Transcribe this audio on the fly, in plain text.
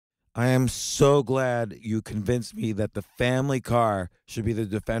I am so glad you convinced me that the family car should be the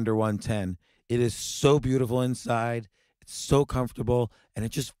Defender 110. It is so beautiful inside, it's so comfortable, and it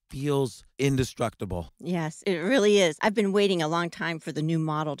just feels indestructible. Yes, it really is. I've been waiting a long time for the new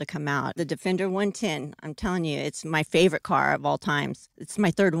model to come out. The Defender 110, I'm telling you, it's my favorite car of all times. It's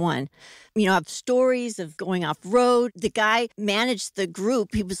my third one. I have stories of going off road. The guy managed the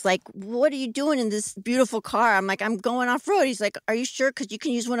group. He was like, "What are you doing in this beautiful car?" I'm like, "I'm going off road." He's like, "Are you sure? Because you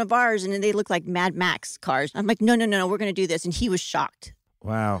can use one of ours." And then they look like Mad Max cars. I'm like, "No, no, no, no, we're going to do this." And he was shocked.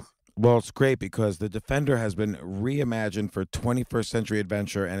 Wow. Well, it's great because the Defender has been reimagined for 21st century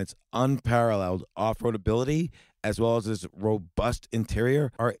adventure, and its unparalleled off-road ability as well as its robust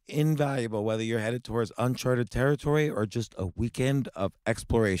interior are invaluable whether you're headed towards uncharted territory or just a weekend of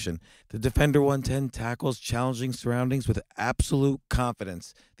exploration. The Defender 110 tackles challenging surroundings with absolute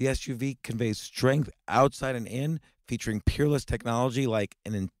confidence. The SUV conveys strength outside and in, featuring peerless technology like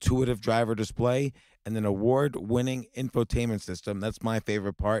an intuitive driver display and an award-winning infotainment system. That's my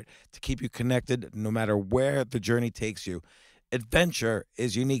favorite part, to keep you connected no matter where the journey takes you. Adventure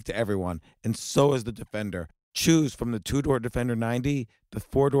is unique to everyone, and so is the Defender. Choose from the two-door Defender 90, the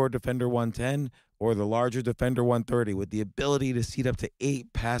four-door Defender 110, or the larger Defender 130 with the ability to seat up to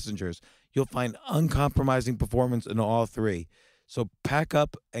 8 passengers. You'll find uncompromising performance in all three. So pack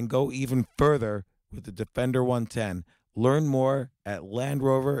up and go even further with the Defender 110. Learn more at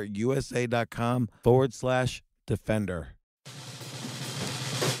LandRoverUSA.com/Defender.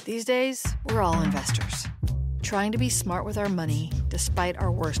 These days, we're all investors, trying to be smart with our money despite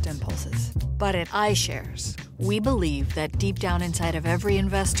our worst impulses. But at iShares, we believe that deep down inside of every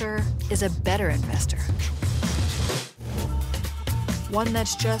investor is a better investor. One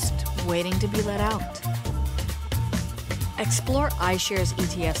that's just waiting to be let out. Explore iShares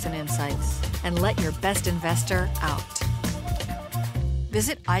ETFs and insights and let your best investor out.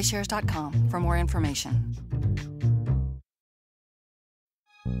 Visit iShares.com for more information.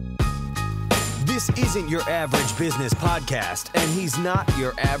 This isn't your average business podcast, and he's not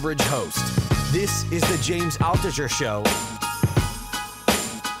your average host. This is the James Altucher Show.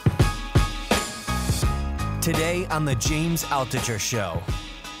 Today on the James Altucher Show.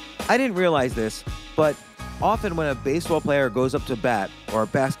 I didn't realize this, but often when a baseball player goes up to bat, or a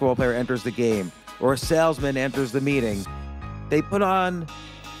basketball player enters the game, or a salesman enters the meeting, they put on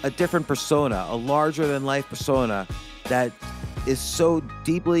a different persona, a larger-than-life persona that is so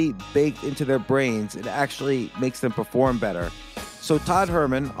deeply baked into their brains, it actually makes them perform better. So Todd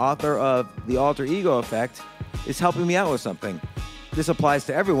Herman, author of The Alter Ego Effect, is helping me out with something. This applies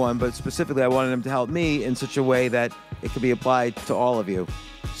to everyone, but specifically I wanted him to help me in such a way that it can be applied to all of you.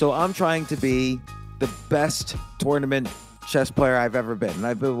 So I'm trying to be the best tournament chess player I've ever been. And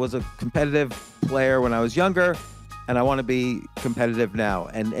I was a competitive player when I was younger, and I want to be competitive now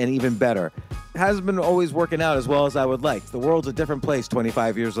and even better. It hasn't been always working out as well as I would like. The world's a different place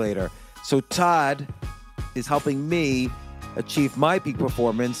 25 years later. So Todd is helping me achieve my peak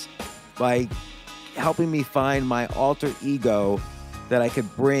performance by helping me find my alter ego that I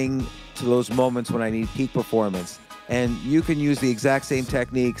could bring to those moments when I need peak performance. And you can use the exact same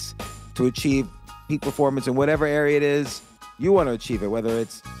techniques to achieve peak performance in whatever area it is you want to achieve it, whether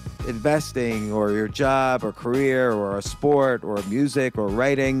it's investing or your job or career or a sport or music or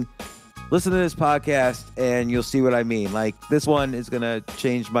writing. Listen to this podcast and you'll see what I mean. Like, this one is going to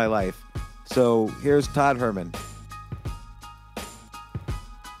change my life. So here's Todd Herman.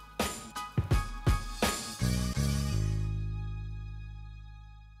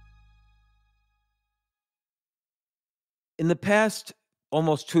 In the past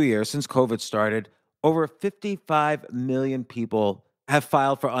almost 2 years since COVID started, over 55 million people have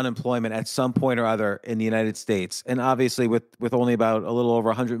filed for unemployment at some point or other in the United States. And obviously with only about a little over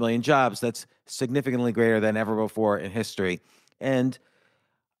 100 million jobs, that's significantly greater than ever before in history. And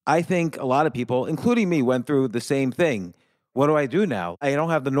I think a lot of people, including me, went through the same thing. What do I do now? I don't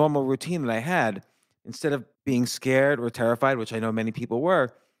have the normal routine that I had. Instead of being scared or terrified, which I know many people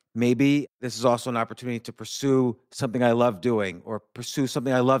were, maybe this is also an opportunity to pursue something I love doing, or pursue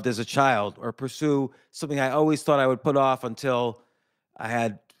something I loved as a child, or pursue something I always thought I would put off until I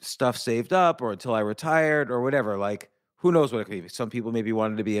had stuff saved up or until I retired or whatever. Like, who knows what it could be? Some people maybe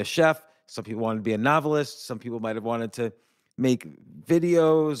wanted to be a chef. Some people wanted to be a novelist. Some people might have wanted to make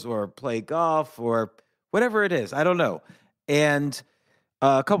videos or play golf or whatever it is. I don't know. And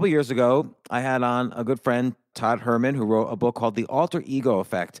a couple of years ago, I had on a good friend, Todd Herman, who wrote a book called The Alter Ego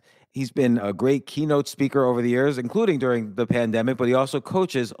Effect. He's been a great keynote speaker over the years, including during the pandemic, but he also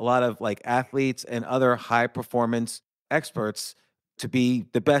coaches a lot of like athletes and other high performance experts to be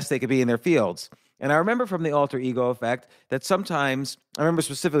the best they could be in their fields. And I remember from the alter ego effect that sometimes, I remember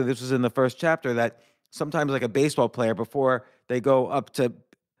specifically, this was in the first chapter, that sometimes like a baseball player, before they go up to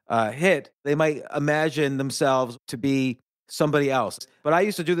hit, they might imagine themselves to be somebody else. But I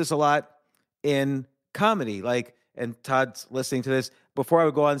used to do this a lot in comedy, like, and Todd's listening to this, before I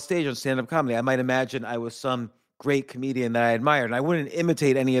would go on stage on stand-up comedy, I might imagine I was some great comedian that I admired. And I wouldn't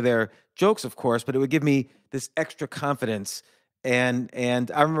imitate any of their jokes, of course, but it would give me this extra confidence. And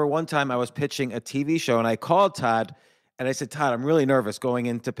I remember one time I was pitching a TV show, and I called Todd, and I said, Todd, I'm really nervous going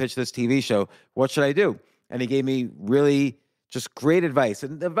in to pitch this TV show. What should I do? And he gave me really just great advice.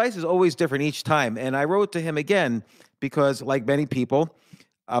 And the advice is always different each time. And I wrote to him again because, like many people,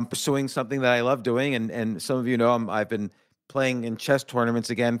 I'm pursuing something that I love doing. And some of you know I've been playing in chess tournaments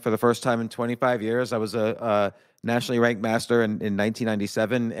again for the first time in 25 years. I was a nationally ranked master in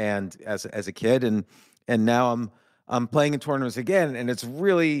 1997 and as a kid. And now I'm playing in tournaments again. And it's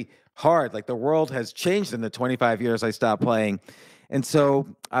really hard. Like, the world has changed in the 25 years I stopped playing. And so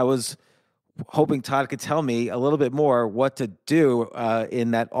I was hoping Todd could tell me a little bit more what to do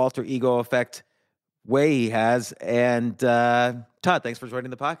in that alter ego effect way he has. And Todd, thanks for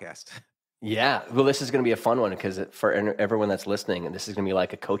joining the podcast. Yeah, well, this is going to be a fun one because for everyone that's listening, and this is going to be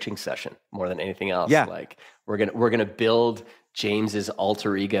like a coaching session more than anything else. Yeah. Like we're gonna build James's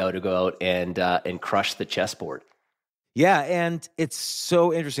alter ego to go out and crush the chessboard. Yeah, and it's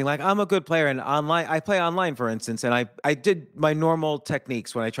so interesting. Like, I'm a good player in online. I play online, for instance, and I did my normal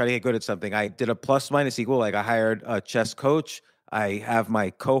techniques when I try to get good at something. I did a plus minus equal. Like, I hired a chess coach. I have my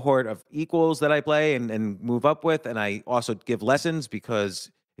cohort of equals that I play and move up with, and I also give lessons because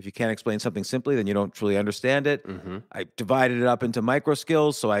if you can't explain something simply, then you don't truly understand it. Mm-hmm. I divided it up into micro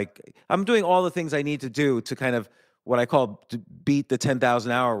skills, so I'm doing all the things I need to do to kind of what I call to beat the 10,000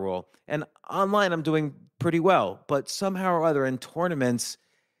 hour rule. And online, I'm doing pretty well, but somehow or other in tournaments,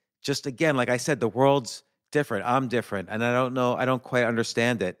 just again, like I said, the world's different. I'm different, and I don't know. I don't quite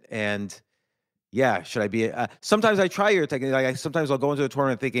understand it. And yeah, should I be? Sometimes I try your technique. Like sometimes I'll go into a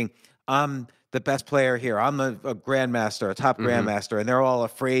tournament thinking I'm the best player here. I'm a grandmaster, a top grandmaster, and they're all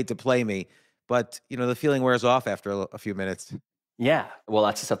afraid to play me. But the feeling wears off after a few minutes. Yeah, well,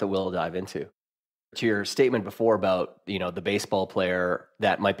 that's the stuff that we'll dive into. To your statement before about the baseball player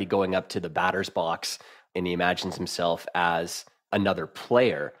that might be going up to the batter's box and he imagines himself as another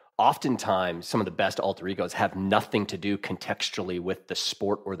player. Oftentimes, some of the best alter egos have nothing to do contextually with the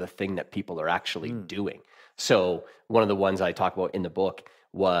sport or the thing that people are actually doing. So one of the ones I talk about in the book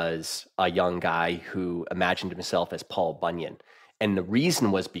was a young guy who imagined himself as Paul Bunyan. And the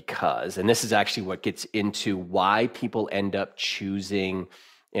reason was because, and this is actually what gets into why people end up choosing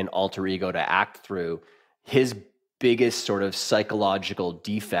an alter ego to act through, his biggest sort of psychological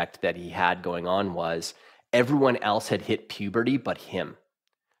defect that he had going on was everyone else had hit puberty but him.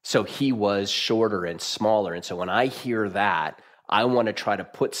 So he was shorter and smaller. And so when I hear that, I want to try to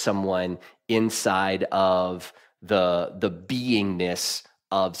put someone inside of the beingness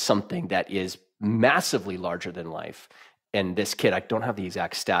of something that is massively larger than life. And this kid, I don't have the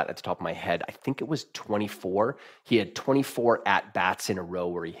exact stat at the top of my head. I think it was 24. He had 24 at-bats in a row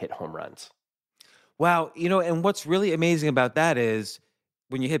where he hit home runs. Wow. And what's really amazing about that is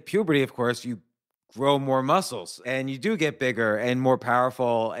when you hit puberty, of course, you grow more muscles and you do get bigger and more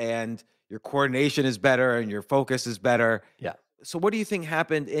powerful and your coordination is better and your focus is better. Yeah. So what do you think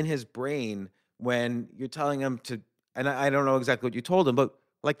happened in his brain when you're telling him to, and I don't know exactly what you told him, but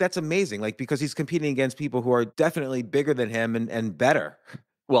like, that's amazing. Like, because he's competing against people who are definitely bigger than him and better.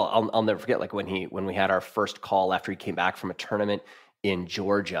 Well, I'll never forget, like when we had our first call after he came back from a tournament in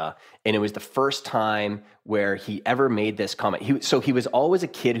Georgia, and it was the first time where he ever made this comment. He was always a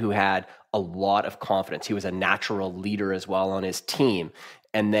kid who had a lot of confidence. He was a natural leader as well on his team.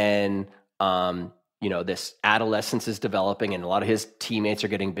 And then, this adolescence is developing and a lot of his teammates are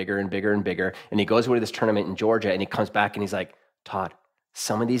getting bigger and bigger and bigger. And he goes away to this tournament in Georgia and he comes back and he's like, Todd,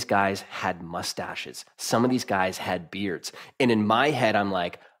 some of these guys had mustaches. Some of these guys had beards. And in my head, I'm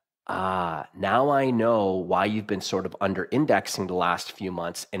like, now I know why you've been sort of under indexing the last few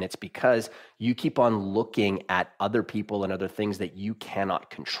months. And it's because you keep on looking at other people and other things that you cannot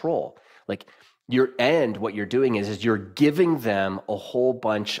control. Like what you're doing is you're giving them a whole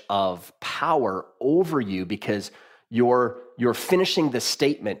bunch of power over you because you're finishing the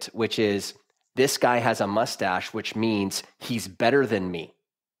statement, which is, this guy has a mustache, which means he's better than me,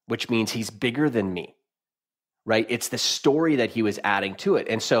 which means he's bigger than me, right? It's the story that he was adding to it.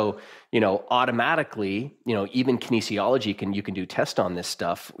 And so, automatically, even kinesiology you can do tests on this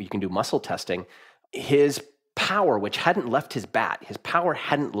stuff. You can do muscle testing. His power, which hadn't left his bat,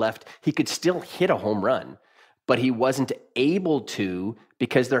 he could still hit a home run, but he wasn't able to,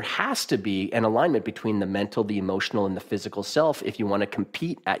 because there has to be an alignment between the mental, the emotional, and the physical self if you want to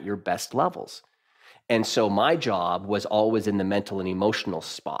compete at your best levels. And so my job was always in the mental and emotional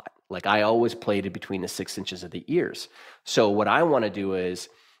spot. Like I always played it between the 6 inches of the ears. So what I want to do is,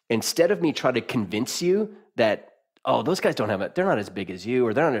 instead of me try to convince you that, oh, those guys don't have it, they're not as big as you,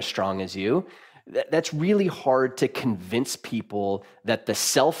 or they're not as strong as you, that's really hard to convince people that the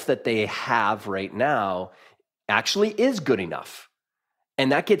self that they have right now actually is good enough.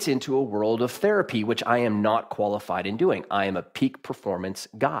 And that gets into a world of therapy, which I am not qualified in doing. I am a peak performance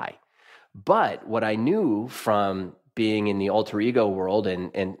guy. But what I knew from being in the alter ego world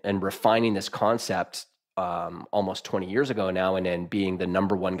and refining this concept almost 20 years ago now, and then being the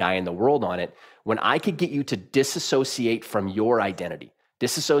number one guy in the world on it, when I could get you to disassociate from your identity,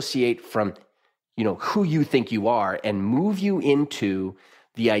 disassociate from who you think you are, and move you into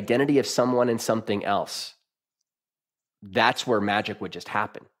the identity of someone and something else, that's where magic would just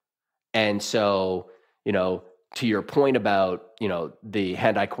happen. And so, to your point about, the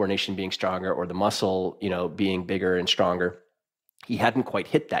hand-eye coordination being stronger, or the muscle, being bigger and stronger, he hadn't quite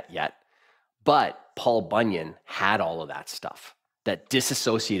hit that yet. But Paul Bunyan had all of that stuff. That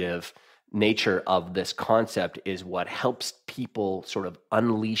disassociative nature of this concept is what helps people sort of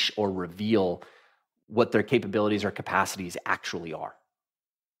unleash or reveal what their capabilities or capacities actually are.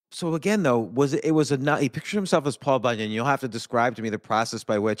 So again, though, he pictured himself as Paul Bunyan. You'll have to describe to me the process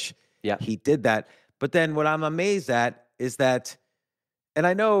by which he did that. But then what I'm amazed at is that, and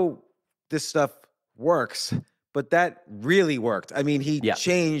I know this stuff works, but that really worked. I mean, he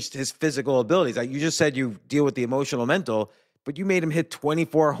changed his physical abilities. Like you just said, you deal with the emotional, mental, but you made him hit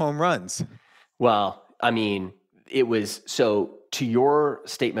 24 home runs. Well, I mean, it was so. To your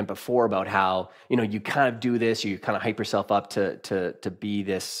statement before about how, you kind of do this, you kind of hype yourself up to be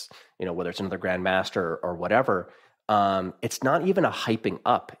this, whether it's another grandmaster or whatever, it's not even a hyping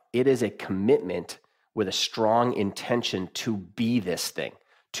up. It is a commitment with a strong intention to be this thing,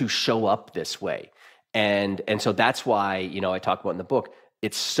 to show up this way. And so that's why, I talk about in the book,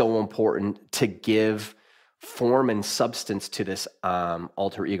 it's so important to give form and substance to this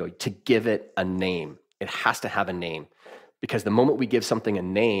alter ego, to give it a name. It has to have a name. Because the moment we give something a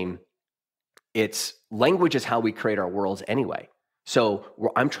name, language is how we create our worlds anyway. So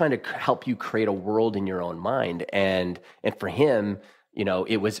I'm trying to help you create a world in your own mind. And for him,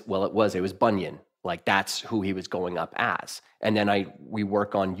 it was Bunyan. Like that's who he was going up as. And then we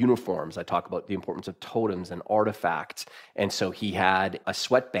work on uniforms. I talk about the importance of totems and artifacts. And so he had a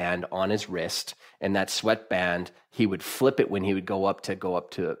sweatband on his wrist, and that sweatband, he would flip it when he would go up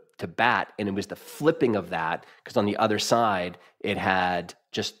to bat. And it was the flipping of that, because on the other side, it had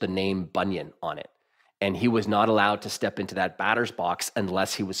just the name Bunyan on it. And he was not allowed to step into that batter's box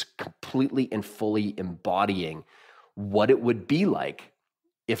unless he was completely and fully embodying what it would be like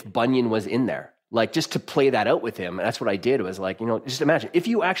if Bunyan was in there. Like just to play that out with him. And that's what I did, was like, just imagine if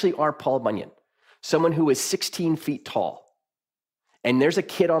you actually are Paul Bunyan, someone who is 16 feet tall, and there's a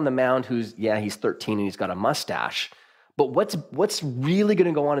kid on the mound who's, he's 13 and he's got a mustache. But what's really going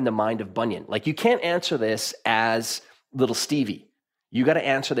to go on in the mind of Bunyan? Like you can't answer this as little Stevie. You got to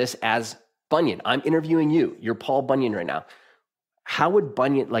answer this as Bunyan. I'm interviewing you. You're Paul Bunyan right now. How would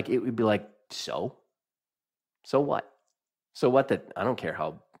Bunyan, like it would be like, so what? So what that, I don't care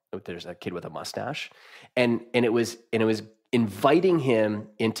how there's a kid with a mustache. And it was inviting him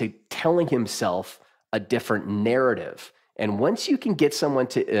into telling himself a different narrative. And once you can get someone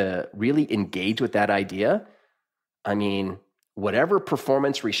to really engage with that idea, I mean, whatever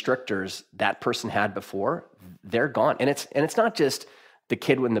performance restrictors that person had before, they're gone. And it's not just the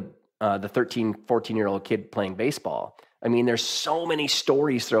kid when the 13, 14-year-old kid playing baseball. I mean, there's so many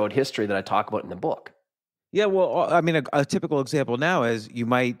stories throughout history that I talk about in the book. Yeah, well, I mean, a typical example now is you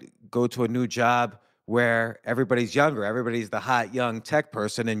might go to a new job where everybody's younger. Everybody's the hot, young tech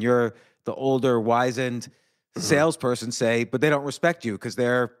person, and you're the older, wizened salesperson, say, but they don't respect you because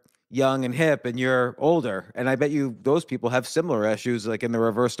they're young and hip and you're older. And I bet you those people have similar issues, like in the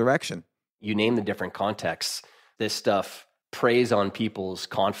reverse direction. You name the different contexts. This stuff preys on people's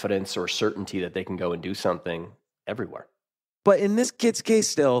confidence or certainty that they can go and do something everywhere. But in this kid's case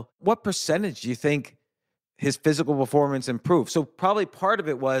still, what percentage do you think his physical performance improved? So probably part of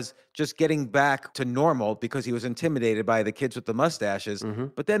it was just getting back to normal because he was intimidated by the kids with the mustaches. Mm-hmm.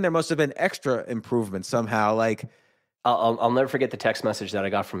 But then there must have been extra improvements somehow. Like, I'll never forget the text message that I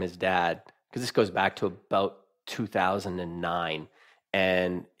got from his dad, because this goes back to about 2009.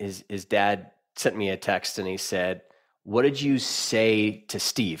 And his dad sent me a text and he said, "What did you say to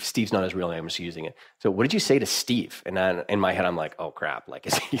Steve?" Steve's not his real name, I'm just using it. So what did you say to Steve? And then in my head, I'm like, oh crap, like,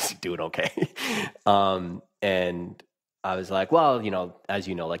 is he doing okay? And I was like, well, as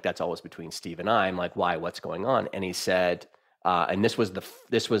you know, like that's always between Steve and I. I'm like, why? What's going on? And he said, and this was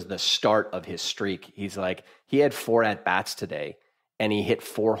the start of his streak. He's like, he had 4 at-bats today and he hit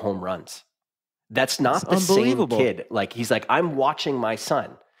 4 home runs. That's not the same kid. Like, he's like, I'm watching my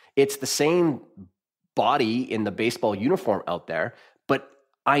son. It's the same body in the baseball uniform out there, but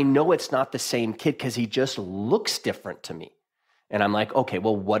I know it's not the same kid because he just looks different to me. And I'm like, okay,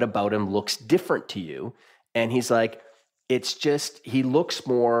 well, what about him looks different to you? And he's like, it's just, he looks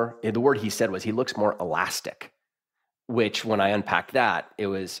more, the word he said was he looks more elastic, which when I unpacked that, it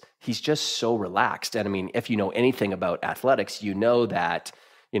was, he's just so relaxed. And I mean, if you know anything about athletics, you know that,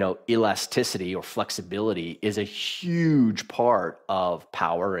 elasticity or flexibility is a huge part of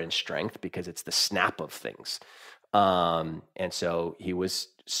power and strength because it's the snap of things. And so he was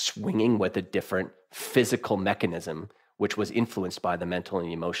swinging with a different physical mechanism, which was influenced by the mental and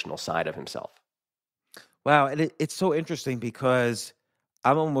the emotional side of himself. Wow. And it's so interesting because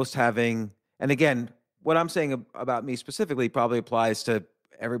I'm almost having, and again, what I'm saying about me specifically probably applies to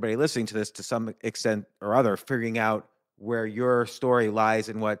everybody listening to this to some extent or other, figuring out where your story lies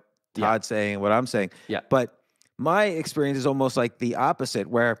in what Todd's saying and what I'm saying. Yeah. But my experience is almost like the opposite,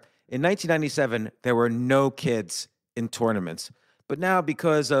 where in 1997, there were no kids in tournaments. But now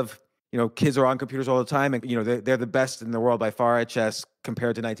because of, kids are on computers all the time and, they're the best in the world by far at chess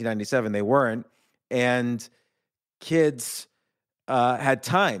compared to 1997. They weren't. And kids had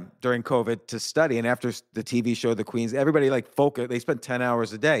time during COVID to study. And after the TV show, The Queens, everybody they spent 10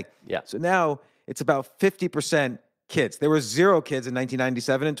 hours a day. Yeah. So now it's about 50% kids. There were 0 kids in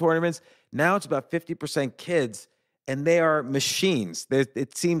 1997 in tournaments. Now it's about 50% kids, and they are machines.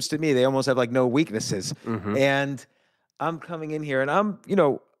 It seems to me they almost have no weaknesses. Mm-hmm. And I'm coming in here, and I'm,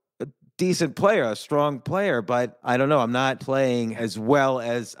 a decent player, a strong player, but I don't know. I'm not playing as well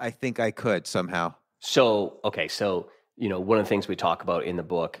as I think I could somehow. So, okay. So, one of the things we talk about in the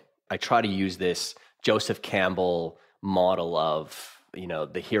book, I try to use this Joseph Campbell model of,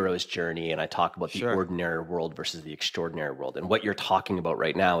 the hero's journey. And I talk about the ordinary world versus the extraordinary world. And what you're talking about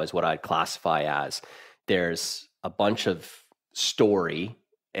right now is what I'd classify as there's a bunch of story,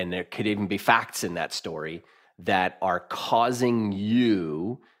 and there could even be facts in that story that are causing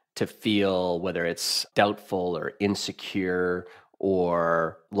you to feel whether it's doubtful or insecure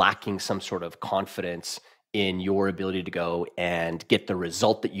or lacking some sort of confidence in your ability to go and get the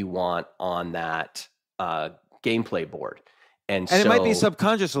result that you want on that gameplay board. And so, it might be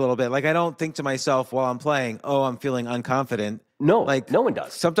subconscious a little bit. I don't think to myself while I'm playing, oh, I'm feeling unconfident. No, no one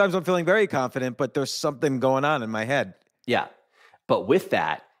does. Sometimes I'm feeling very confident, but there's something going on in my head. Yeah. But with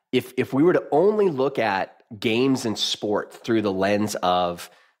that, if we were to only look at games and sport through the lens of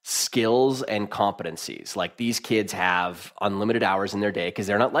skills and competencies, like these kids have unlimited hours in their day because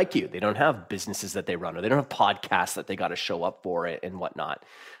they're not like you. They don't have businesses that they run, or they don't have podcasts that they got to show up for it and whatnot.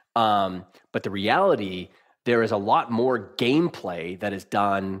 But the reality, there is a lot more gameplay that is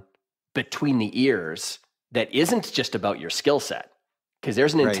done between the ears that isn't just about your skill set. Because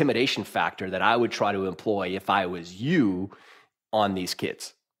there's an intimidation factor that I would try to employ if I was you on these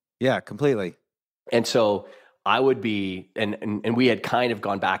kids. Yeah, completely. And so I would be, and we had kind of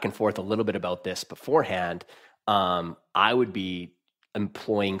gone back and forth a little bit about this beforehand. I would be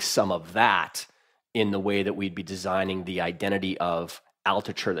employing some of that in the way that we'd be designing the identity of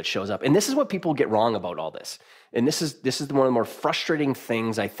Altucher that shows up. And this is what people get wrong about all this. And this is one of the more frustrating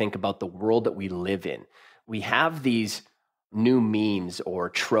things I think about the world that we live in. We have these new memes or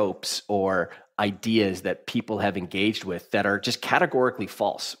tropes or ideas that people have engaged with that are just categorically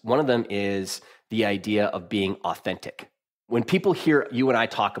false. One of them is the idea of being authentic. When people hear you and I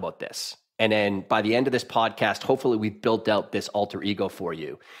talk about this, and then by the end of this podcast, hopefully we've built out this alter ego for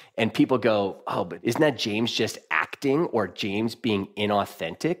you. And people go, oh, but isn't that James just acting or James being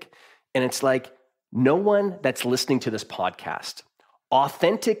inauthentic? And it's like, no one that's listening to this podcast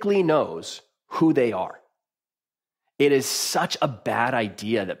authentically knows who they are. It is such a bad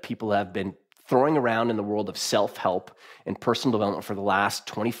idea that people have been throwing around in the world of self-help and personal development for the last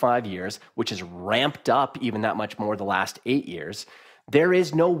 25 years, which has ramped up even that much more the last 8 years. There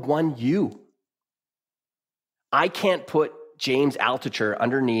is no one you. I can't put James Altucher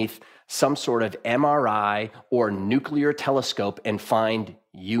underneath some sort of MRI or nuclear telescope and find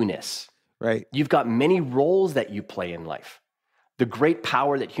you-ness. Right. You've got many roles that you play in life. The great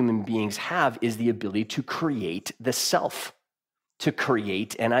power that human beings have is the ability to create the self, to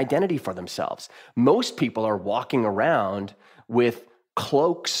create an identity for themselves. Most people are walking around with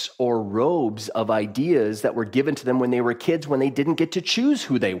cloaks or robes of ideas that were given to them when they were kids, when they didn't get to choose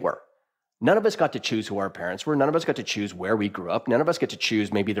who they were. None of us got to choose who our parents were. None of us got to choose where we grew up. None of us get to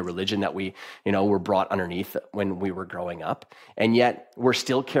choose maybe the religion that we, were brought underneath when we were growing up. And yet we're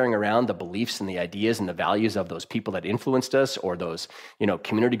still carrying around the beliefs and the ideas and the values of those people that influenced us, or those,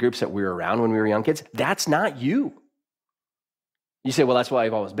 community groups that we were around when we were young kids. That's not you. You say, well, that's why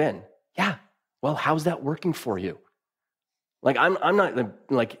I've always been. Yeah. Well, how's that working for you? Like, I'm not,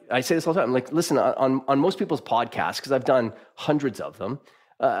 like, I say this all the time. I'm like, listen, on most people's podcasts, because I've done hundreds of them,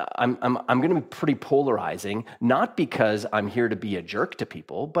 I'm going to be pretty polarizing, not because I'm here to be a jerk to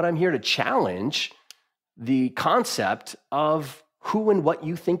people, but I'm here to challenge the concept of who and what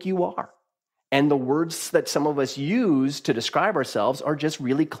you think you are. And the words that some of us use to describe ourselves are just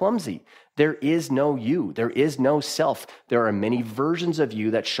really clumsy. There is no you. There is no self. There are many versions of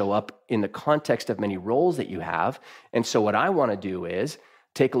you that show up in the context of many roles that you have. And so what I want to do is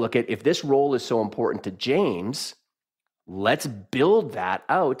take a look at, if this role is so important to James, let's build that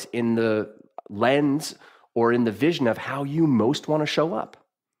out in the lens or in the vision of how you most want to show up.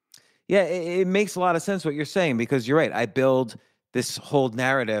 Yeah, it makes a lot of sense what you're saying, because you're right. I build this whole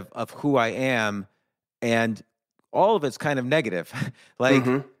narrative of who I am, and all of it's kind of negative. Like,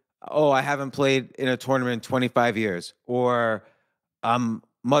 oh, I haven't played in a tournament in 25 years, or I'm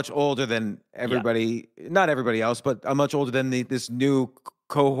much older than everybody, not everybody else, but I'm much older than this new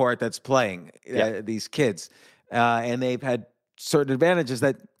cohort that's playing, these kids. And they've had certain advantages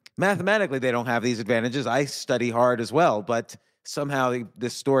that mathematically they don't have these advantages. I study hard as well, but somehow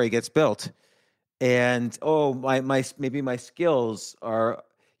this story gets built. And maybe my skills are,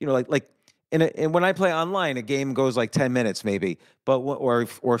 and when I play online, a game goes like 10 minutes maybe,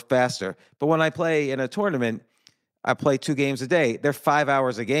 or faster. But when I play in a tournament, I play 2 games a day. They're 5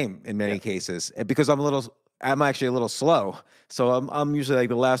 hours a game in many cases, and because I'm actually a little slow. So I'm usually like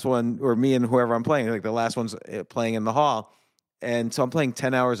the last one, or me and whoever I'm playing, like the last one's playing in the hall. And so I'm playing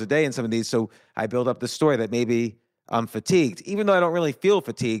 10 hours a day in some of these. So I build up this story that maybe I'm fatigued, even though I don't really feel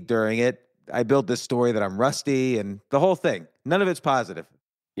fatigued during it. I build this story that I'm rusty, and the whole thing. None of it's positive.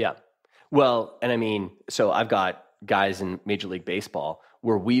 Yeah. Well, and I mean, so I've got guys in Major League Baseball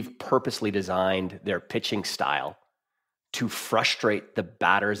where we've purposely designed their pitching style to frustrate the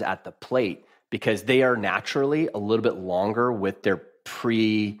batters at the plate, because they are naturally a little bit longer with their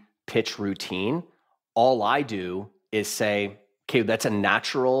pre-pitch routine. All I do is say, okay, that's a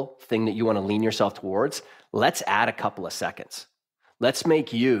natural thing that you want to lean yourself towards. Let's add a couple of seconds. Let's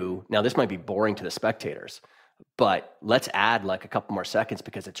make you, now this might be boring to the spectators, but let's add like a couple more seconds,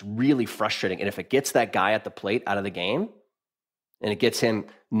 because it's really frustrating. And if it gets that guy at the plate out of the game, and it gets him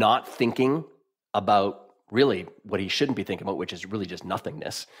not thinking about really what he shouldn't be thinking about, which is really just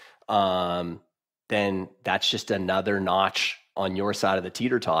nothingness, then that's just another notch on your side of the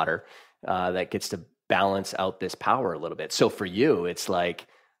teeter-totter that gets to balance out this power a little bit. So for you, it's like,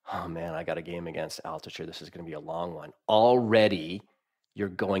 oh man, I got a game against Altucher. This is going to be a long one. Already, you're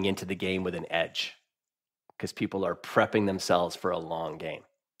going into the game with an edge, because people are prepping themselves for a long game.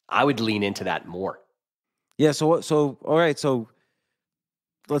 I would lean into that more. Yeah. So all right. So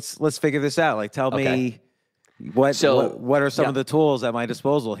let's figure this out. Like, tell me what are some of the tools at my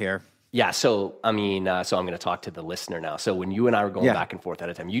disposal here? Yeah. So, I mean, so I'm going to talk to the listener now. So when you and I were going back and forth at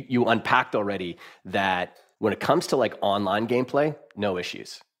a time, you unpacked already that when it comes to like online gameplay, no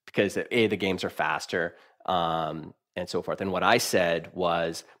issues, because the games are faster, and so forth. And what I said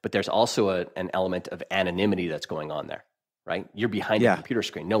was, but there's also an element of anonymity that's going on there, right? You're behind a computer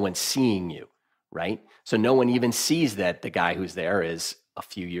screen. No one's seeing you, right? So no one even sees that the guy who's there is a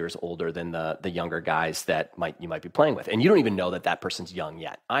few years older than the younger guys that you might be playing with. And you don't even know that person's young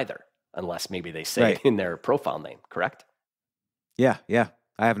yet either, unless maybe they say it in their profile name, correct? Yeah.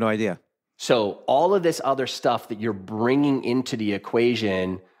 I have no idea. So all of this other stuff that you're bringing into the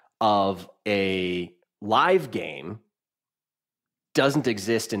equation of a live game doesn't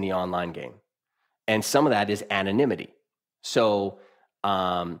exist in the online game. And some of that is anonymity. So,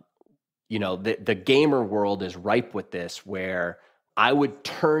 the gamer world is ripe with this, where I would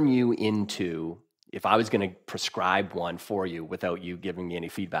turn you into, if I was going to prescribe one for you without you giving me any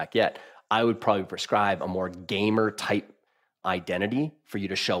feedback yet, I would probably prescribe a more gamer type identity for you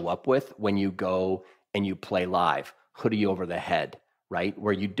to show up with when you go and you play live. Hoodie over the head, right?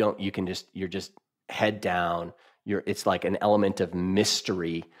 Where you're just head down. It's like an element of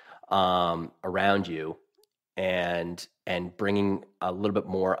mystery around you, and bringing a little bit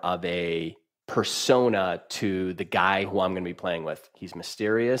more of a persona to the guy who I'm going to be playing with. He's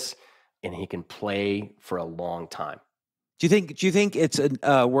mysterious, and he can play for a long time. Do you think it's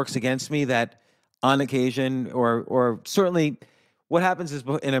works against me that on occasion, or certainly what happens is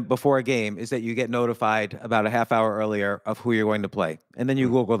before a game is that you get notified about a half hour earlier of who you're going to play, and then you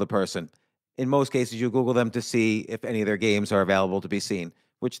Google the person, in most cases, you Google them to see if any of their games are available to be seen,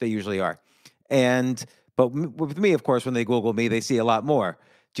 which they usually are. But with me, of course, when they Google me, they see a lot more.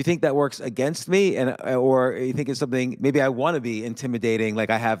 Do you think that works against me, or you think it's something? Maybe I want to be intimidating, like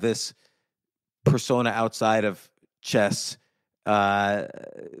I have this persona outside of chess, but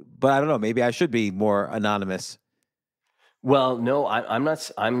I don't know. Maybe I should be more anonymous. Well, no, I'm not.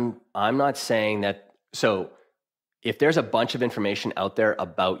 I'm not saying that. So, if there's a bunch of information out there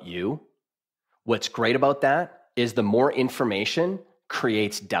about you, what's great about that is the more information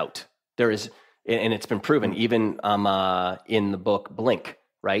creates doubt. There is, and it's been proven even in the book Blink,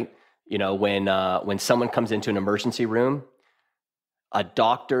 right? You know, when someone comes into an emergency room, a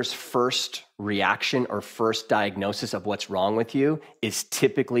doctor's first reaction or first diagnosis of what's wrong with you is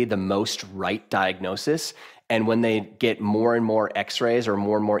typically the most right diagnosis. And when they get more and more x-rays or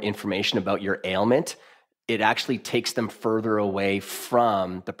more information about your ailment, it actually takes them further away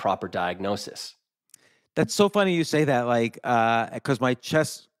from the proper diagnosis. That's so funny you say that, like, because my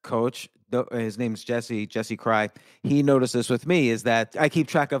chess coach, his name's Jesse Cry, he noticed this with me, is that I keep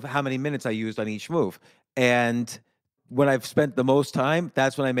track of how many minutes I used on each move. And when I've spent the most time,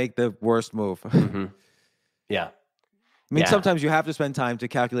 that's when I make the worst move. Mm-hmm. Yeah. I mean, sometimes you have to spend time to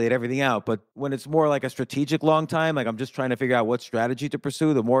calculate everything out, but when it's more like a strategic long time, like I'm just trying to figure out what strategy to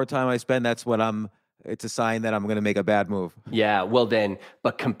pursue, the more time I spend, that's when it's a sign that I'm going to make a bad move. Yeah, well then,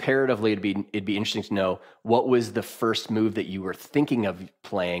 but comparatively, it'd be interesting to know what was the first move that you were thinking of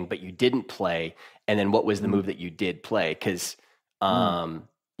playing, but you didn't play, and then what was the move that you did play? Because,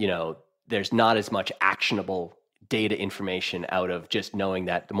 you know, there's not as much actionable data information out of just knowing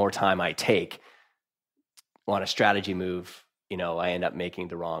that the more time I take on a strategy move, you know, I end up making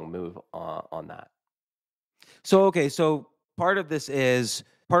the wrong move on that. So, okay, so part of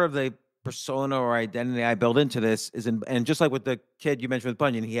the persona or identity I build into this and just like with the kid you mentioned with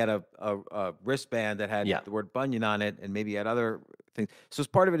Bunyan, he had a wristband that had the word Bunyan on it, and maybe he had other things. So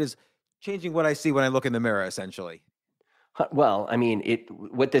part of it is changing what I see when I look in the mirror, essentially. Well, I mean,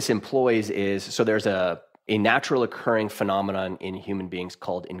 what this employs is, so there's a natural occurring phenomenon in human beings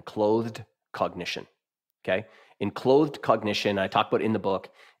called enclothed cognition. Okay, enclothed cognition, I talk about in the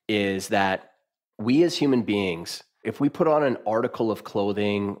book, is that we as human beings, if we put on an article of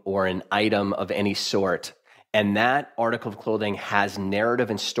clothing or an item of any sort, and that article of clothing has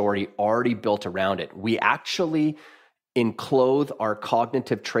narrative and story already built around it, we actually enclothe our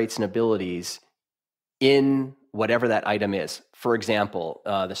cognitive traits and abilities in whatever that item is. For example,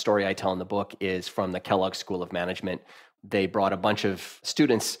 the story I tell in the book is from the Kellogg School of Management. They brought a bunch of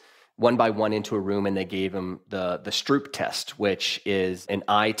students one by one into a room, and they gave them the Stroop test, which is an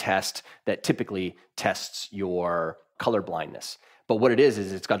eye test that typically tests your color blindness. But what it is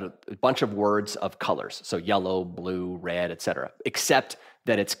it's got a bunch of words of colors, so yellow, blue, red, etc., except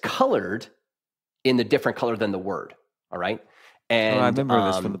that it's colored in the different color than the word. All right, and I remember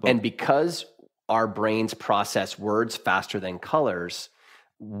this from the book. And because our brains process words faster than colors,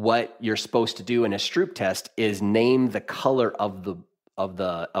 what you're supposed to do in a Stroop test is name the color of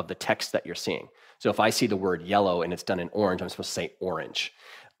the text that you're seeing. So if I see the word yellow and it's done in orange, I'm supposed to say orange.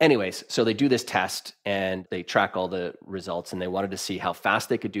 Anyways, so they do this test and they track all the results, and they wanted to see how fast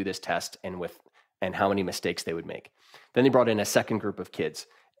they could do this test and how many mistakes they would make. Then they brought in a second group of kids,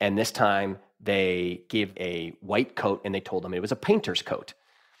 and this time they gave a white coat and they told them it was a painter's coat.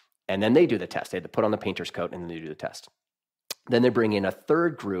 And then they do the test. They had to put on the painter's coat and then they do the test. Then they bring in a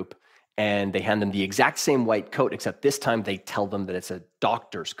third group and they hand them the exact same white coat, except this time they tell them that it's a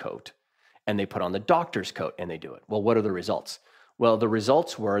doctor's coat, and they put on the doctor's coat and they do it. Well, what are the results? Well, the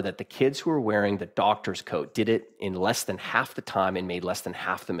results were that the kids who were wearing the doctor's coat did it in less than half the time and made less than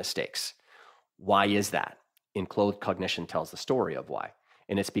half the mistakes. Why is that? Enclothed cognition tells the story of why.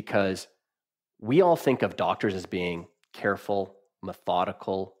 And it's because we all think of doctors as being careful,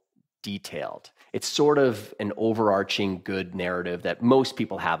 methodical, detailed. It's sort of an overarching good narrative that most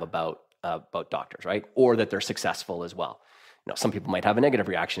people have about doctors, right? Or that they're successful as well. You know, some people might have a negative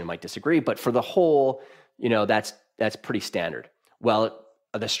reaction and might disagree, but for the whole, you know, that's pretty standard. Well,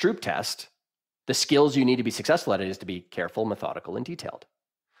 the Stroop test, the skills you need to be successful at it is to be careful, methodical, and detailed.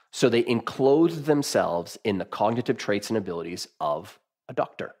 So they enclose themselves in the cognitive traits and abilities of a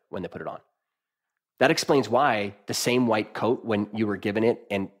doctor when they put it on. That explains why the same white coat, when you were given it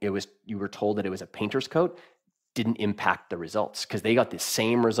and you were told that it was a painter's coat, didn't impact the results, because they got the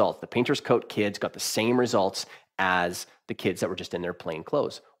same results. The painter's coat kids got the same results as the kids that were just in their plain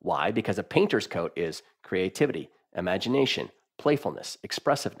clothes. Why? Because a painter's coat is creativity, imagination, playfulness,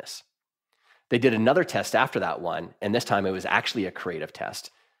 expressiveness. They did another test after that one, and this time it was actually a creative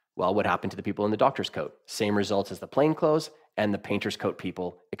test. Well, what happened to the people in the doctor's coat? Same results as the plain clothes, and the painter's coat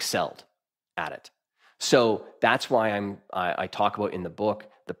people excelled at it. So that's why I talk about in the book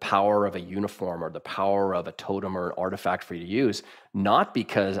the power of a uniform or the power of a totem or an artifact for you to use, not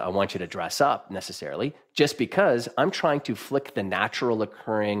because I want you to dress up necessarily, just because I'm trying to flick the natural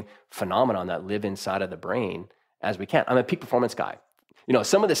occurring phenomenon that live inside of the brain as we can. I'm a peak performance guy. You know,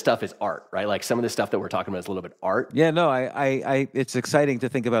 some of this stuff is art, right? Like some of the stuff that we're talking about is a little bit art. Yeah, no, it's exciting to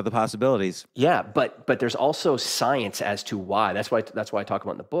think about the possibilities. Yeah, but there's also science as to why. That's why I talk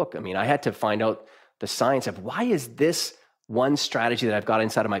about in the book. I mean, I had to find out the science of why is this one strategy that I've got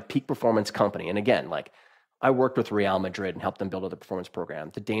inside of my peak performance company. And again, like I worked with Real Madrid and helped them build out the performance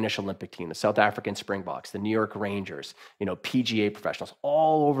program, the Danish Olympic team, the South African Springboks, the New York Rangers, you know, PGA professionals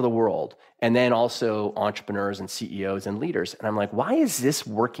all over the world, and then also entrepreneurs and CEOs and leaders. And I'm like, why is this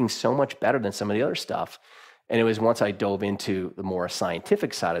working so much better than some of the other stuff? And it was once I dove into the more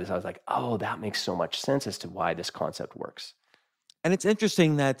scientific side of this, I was like, oh, that makes so much sense as to why this concept works. And it's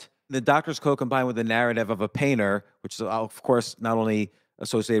interesting that the doctor's code combined with the narrative of a painter, which is, of course, not only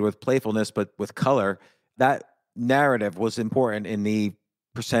associated with playfulness, but with color, that narrative was important in the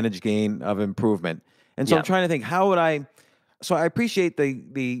percentage gain of improvement. And so I'm trying to think, how would I... So I appreciate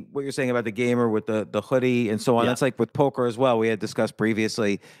the what you're saying about the gamer with the hoodie and so on. That's like with poker as well. We had discussed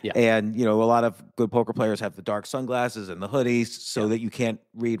previously. And, you know, a lot of good poker players have the dark sunglasses and the hoodies so that you can't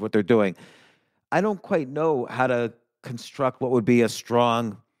read what they're doing. I don't quite know how to construct what would be a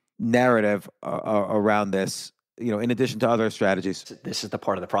strong narrative around this, you know, in addition to other strategies. This is the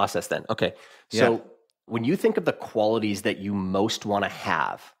part of the process then. Okay. So when you think of the qualities that you most want to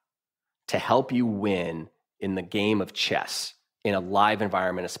have to help you win in the game of chess, in a live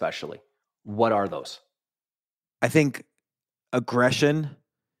environment especially, what are those? I think aggression,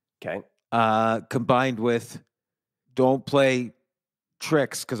 combined with don't play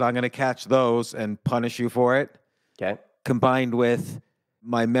tricks because I'm going to catch those and punish you for it. Okay. Combined with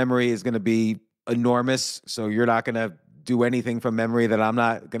my memory is going to be enormous, so you're not going to do anything from memory that I'm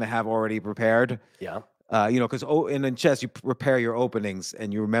not going to have already prepared. Yeah. You know, because in chess, you prepare your openings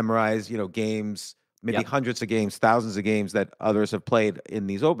and you memorize, you know, games, maybe hundreds of games, thousands of games that others have played in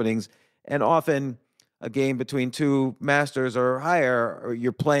these openings. And often a game between two masters or higher, or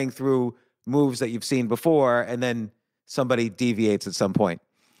you're playing through moves that you've seen before, and then somebody deviates at some point.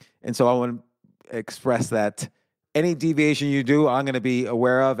 And so I want to express that any deviation you do, I'm going to be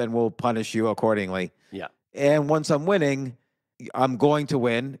aware of and will punish you accordingly. Yeah. And once I'm winning, I'm going to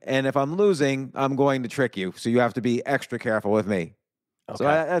win. And if I'm losing, I'm going to trick you. So you have to be extra careful with me. Okay. So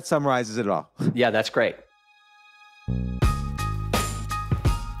that summarizes it all. Yeah, that's great.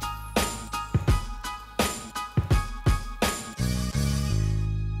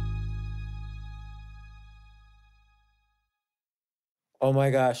 Oh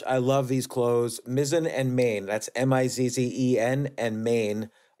my gosh, I love these clothes. Mizzen and Main. That's Mizzen and Main.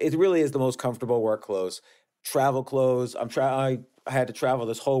 It really is the most comfortable work clothes. Travel clothes. I had to travel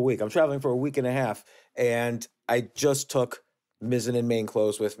this whole week. I'm traveling for a week and a half, and I just took Mizzen and Main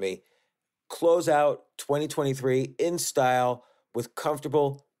clothes with me. Close out 2023 in style with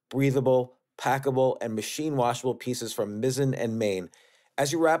comfortable, breathable, packable, and machine washable pieces from Mizzen and Main.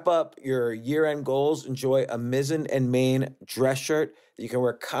 As you wrap up your year-end goals, enjoy a Mizzen and Main dress shirt that you can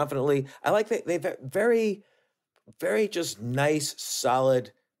wear confidently. I like that they've very, very just nice,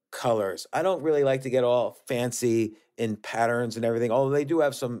 solid colors. I don't really like to get all fancy in patterns and everything, although they do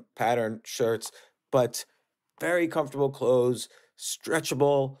have some pattern shirts, but very comfortable clothes,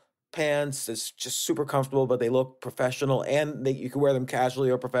 stretchable pants. It's just super comfortable, but they look professional, and you can wear them casually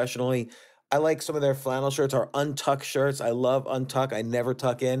or professionally. I like some of their flannel shirts or untuck shirts. I love untuck. I never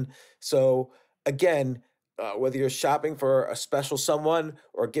tuck in. So again, whether you're shopping for a special someone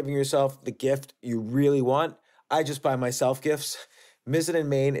or giving yourself the gift you really want, I just buy myself gifts. Mizzen and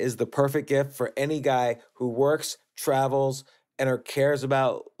Main is the perfect gift for any guy who works, travels, and cares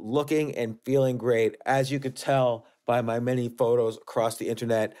about looking and feeling great. As you could tell by my many photos across the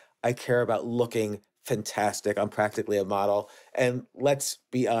internet, I care about looking fantastic. I'm practically a model. And let's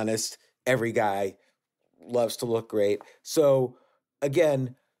be honest, every guy loves to look great. So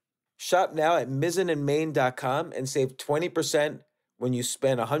again, shop now at mizzenandmain.com and save 20% when you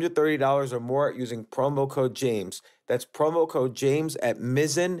spend $130 or more using promo code James. That's promo code James at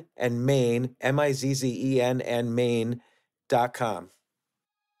Mizzen and Main, Mizzen and Main.com.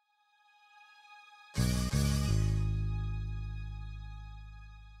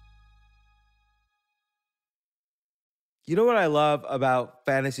 You know what I love about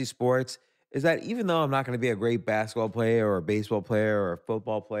fantasy sports is that even though I'm not going to be a great basketball player or a baseball player or a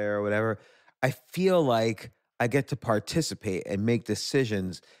football player or whatever, I feel like I get to participate and make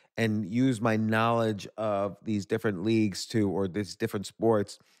decisions and use my knowledge of these different leagues or these different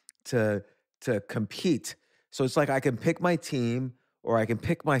sports to to compete. So it's like I can pick my team or I can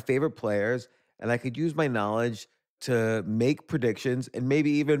pick my favorite players and I could use my knowledge to make predictions and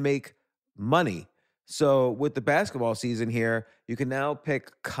maybe even make money. So with the basketball season here, you can now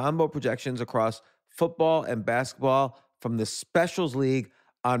pick combo projections across football and basketball from the Specials League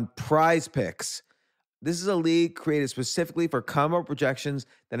on Prize Picks. This is a league created specifically for combo projections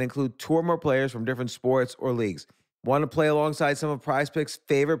that include two or more players from different sports or leagues. Want to play alongside some of Prize Picks'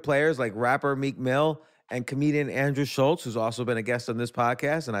 favorite players like rapper Meek Mill and comedian Andrew Schultz, who's also been a guest on this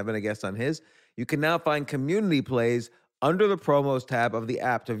podcast, and I've been a guest on his? You can now find community plays under the promos tab of the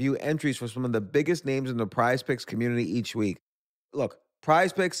app to view entries for some of the biggest names in the Prize Picks community each week. Look,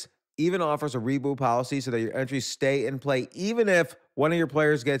 Prize Picks even offers a reboot policy so that your entries stay in play even if one of your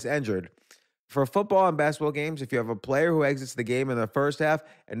players gets injured. For football and basketball games, if you have a player who exits the game in the first half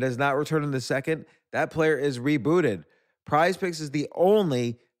and does not return in the second, that player is rebooted. Prize Picks is the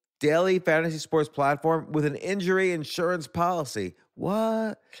only daily fantasy sports platform with an injury insurance policy.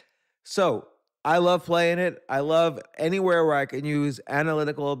 What? So I love playing it. I love anywhere where I can use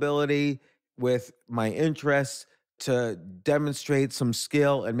analytical ability with my interests to demonstrate some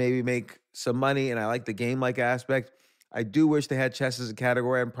skill and maybe make some money. And I like the game-like aspect. I do wish they had chess as a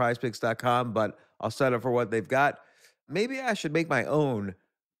category on prizepicks.com, but I'll settle for what they've got. Maybe I should make my own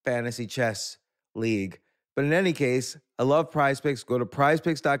fantasy chess league. But in any case, I love Prize Picks. Go to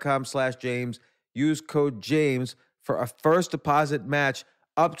prizepicks.com/James. Use code James for a first deposit match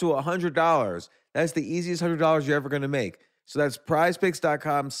up to $100. That's the easiest $100 you're ever going to make. So that's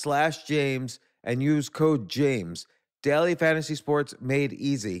prizepicks.com/James and use code James. Daily fantasy sports made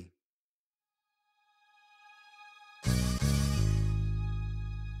easy.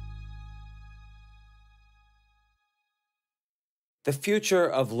 The future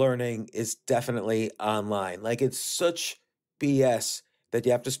of learning is definitely online. Like, it's such BS that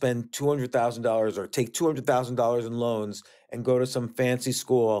you have to spend $200,000 or take $200,000 in loans and go to some fancy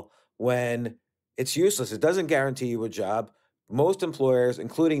school when it's useless. It doesn't guarantee you a job. Most employers,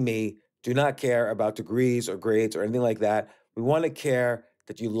 including me, do not care about degrees or grades or anything like that. We want to care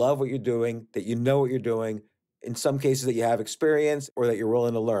that you love what you're doing, that you know what you're doing, in some cases that you have experience or that you're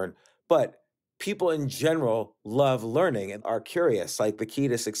willing to learn. But people in general love learning and are curious. Like, the key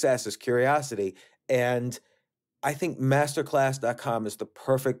to success is curiosity. And I think masterclass.com is the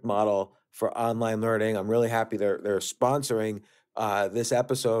perfect model for online learning. I'm really happy they're sponsoring this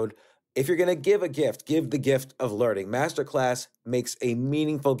episode. If you're going to give a gift, give the gift of learning. Masterclass makes a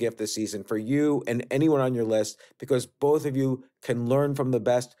meaningful gift this season for you and anyone on your list, because both of you can learn from the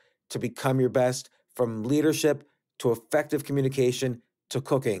best to become your best, from leadership to effective communication to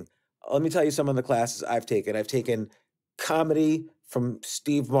cooking. Let me tell you some of the classes I've taken. I've taken comedy from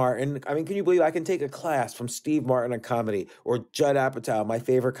Steve Martin. I mean, can you believe I can take a class from Steve Martin on comedy, or Judd Apatow, my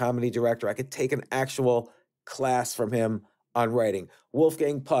favorite comedy director? I could take an actual class from him on writing.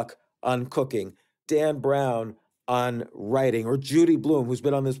 Wolfgang Puck on cooking. Dan Brown on writing, or Judy Bloom, who's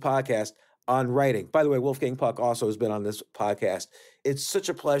been on this podcast, on writing. By the way, Wolfgang Puck also has been on this podcast. It's such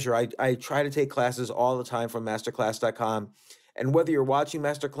a pleasure. I try to take classes all the time from masterclass.com. And whether you're watching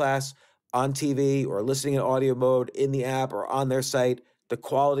Masterclass on TV or listening in audio mode in the app or on their site, the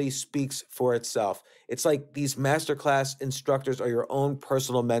quality speaks for itself. It's like these Masterclass instructors are your own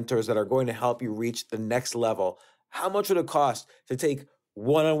personal mentors that are going to help you reach the next level. How much would it cost to take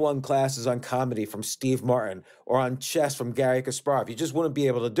one-on-one classes on comedy from Steve Martin or on chess from Gary Kasparov? You just wouldn't be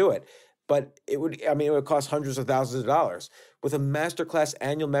able to do it. But it would cost hundreds of thousands of dollars. With a Masterclass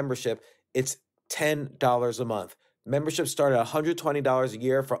annual membership, it's $10 a month. Memberships start at $120 a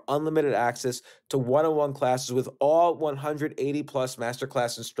year for unlimited access to one-on-one classes with all 180 plus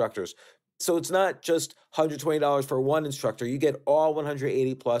Masterclass instructors. So it's not just $120 for one instructor. You get all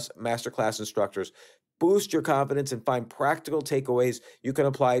 180 plus Masterclass instructors. Boost your confidence and find practical takeaways you can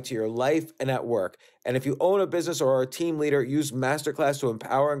apply to your life and at work. And if you own a business or are a team leader, use Masterclass to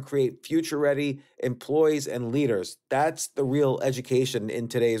empower and create future-ready employees and leaders. That's the real education in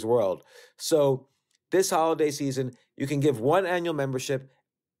today's world. So this holiday season, you can give one annual membership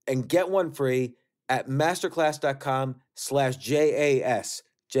and get one free at masterclass.com/JAS.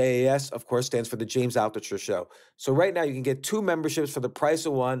 JAS, of course, stands for the James Altucher Show. So right now you can get two memberships for the price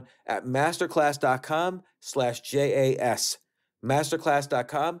of one at masterclass.com/JAS.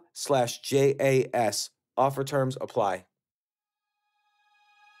 Masterclass.com/JAS. Offer terms apply.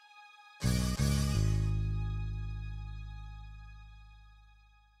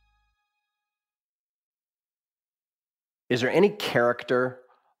 Is there any character,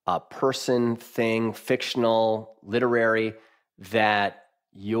 person, thing, fictional, literary, that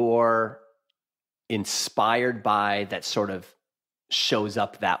you're inspired by that sort of shows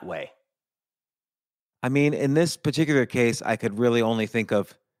up that way? I mean, in this particular case, I could really only think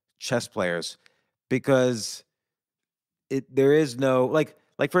of chess players because there is no like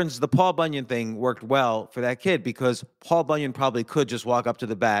for instance, the Paul Bunyan thing worked well for that kid because Paul Bunyan probably could just walk up to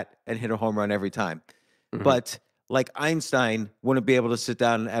the bat and hit a home run every time. Mhm. But like Einstein wouldn't be able to sit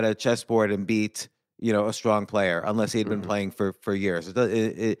down at a chessboard and beat, a strong player unless he had been playing for years.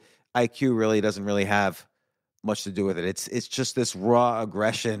 IQ really doesn't really have much to do with it. It's just this raw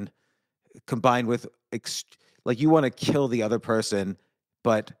aggression combined with like you want to kill the other person,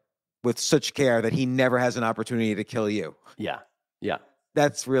 but with such care that he never has an opportunity to kill you. Yeah. Yeah.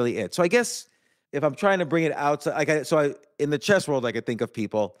 That's really it. So I guess if I'm trying to bring it outside, in the chess world, I could think of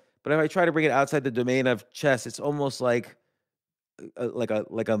people, but if I try to bring it outside the domain of chess, it's almost like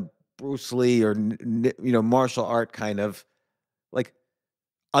a Bruce Lee or martial art kind of like.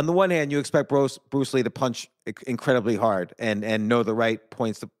 On the one hand, you expect Bruce Lee to punch incredibly hard and know the right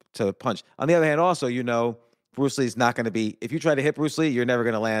points to punch. On the other hand, also, Bruce Lee's not going to be, if you try to hit Bruce Lee, you're never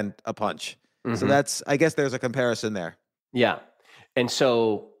going to land a punch. So I guess there's a comparison there. Yeah. And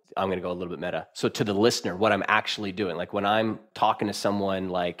so I'm going to go a little bit meta. So to the listener, what I'm actually doing, like when I'm talking to someone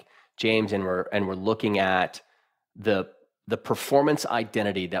like James and we're looking at the performance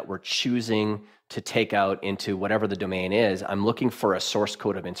identity that we're choosing to take out into whatever the domain is, I'm looking for a source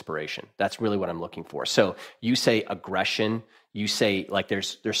code of inspiration. That's really what I'm looking for. So you say aggression, you say like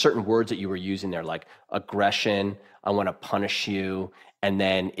there's certain words that you were using there, like aggression, I want to punish you. And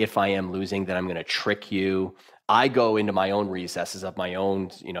then if I am losing, then I'm going to trick you. I go into my own recesses of my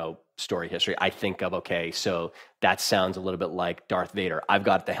own, story history. I think of, okay, so that sounds a little bit like Darth Vader. I've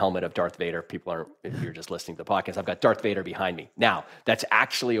got the helmet of Darth Vader. If you're just listening to the podcast, I've got Darth Vader behind me. Now, that's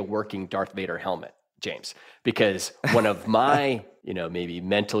actually a working Darth Vader helmet, James, because one of my, maybe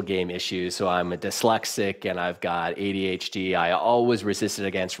mental game issues, so I'm a dyslexic and I've got ADHD. I always resisted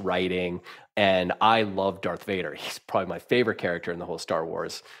against writing, and I love Darth Vader. He's probably my favorite character in the whole Star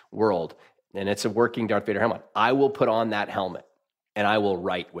Wars world, and it's a working Darth Vader helmet. I will put on that helmet and I will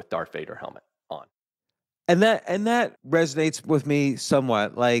write with Darth Vader helmet on. And that resonates with me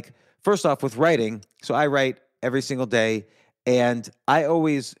somewhat. Like, first off, with writing, so I write every single day, and I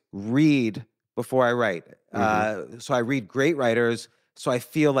always read before I write. So I read great writers, so I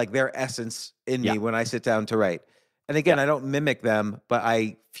feel like their essence in me when I sit down to write. And again, I don't mimic them, but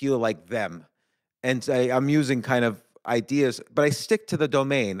I feel like them. And I'm using kind of ideas, but I stick to the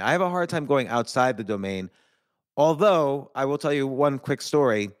domain. I have a hard time going outside the domain. Although I will tell you one quick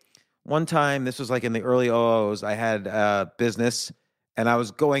story. One time, this was like in the early 00s, I had a business and I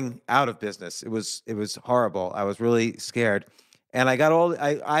was going out of business. It was horrible. I was really scared. And I got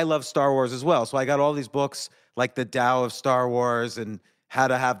I love Star Wars as well. So I got all these books like The Tao of Star Wars and How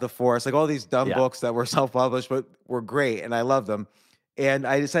to Have the Force, like all these dumb books that were self-published, but were great. And I love them. And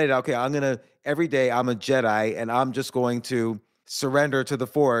I decided, okay, every day I'm a Jedi and I'm just going to surrender to the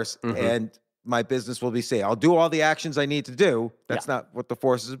Force and my business will be safe. I'll do all the actions I need to do. That's not what the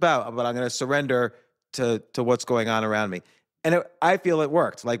Force is about, but I'm going to surrender to what's going on around me. And I feel it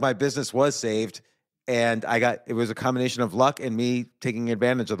worked. Like my business was saved, and it was a combination of luck and me taking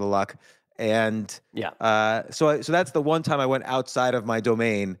advantage of the luck. And so that's the one time I went outside of my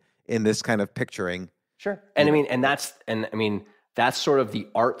domain in this kind of picturing. Sure. And that's sort of the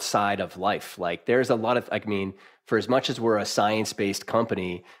art side of life. Like there's a lot of, for as much as we're a science-based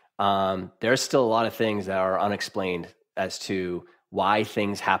company, there's still a lot of things that are unexplained as to why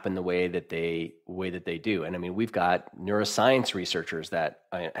things happen the way that they do. And we've got neuroscience researchers that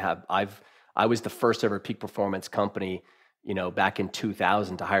I was the first ever peak performance company, back in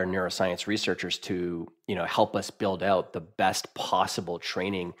 2000 to hire neuroscience researchers to, help us build out the best possible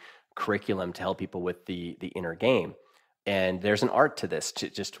training curriculum to help people with the inner game. And there's an art to this,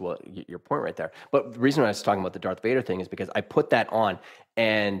 to your point right there. But the reason I was talking about the Darth Vader thing is because I put that on,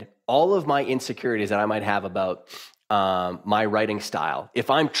 and all of my insecurities that I might have about my writing style, if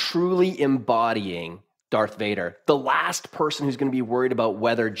I'm truly embodying Darth Vader, the last person who's going to be worried about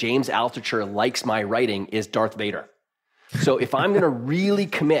whether James Altucher likes my writing is Darth Vader. So if I'm going to really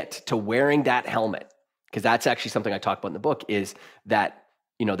commit to wearing that helmet, because that's actually something I talk about in the book, is that,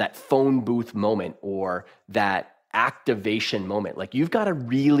 that phone booth moment or that activation moment. Like you've got to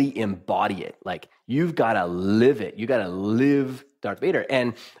really embody it. Like you've got to live it. You got to live Darth Vader.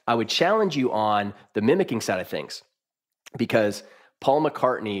 And I would challenge you on the mimicking side of things, because Paul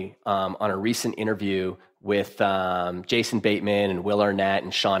McCartney, on a recent interview with Jason Bateman and Will Arnett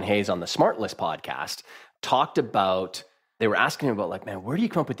and Sean Hayes on the Smart List podcast, talked about, they were asking him about like, man, where do you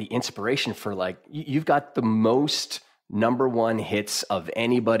come up with the inspiration for like, you've got the most number one hits of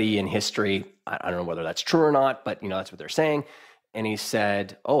anybody in history. I don't know whether that's true or not, but that's what they're saying. And he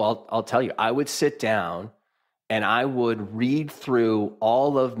said, I'll tell you, I would sit down and I would read through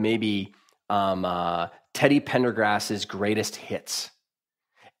all of maybe Teddy Pendergrass's greatest hits.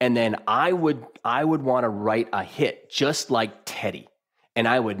 And then I would want to write a hit just like Teddy. And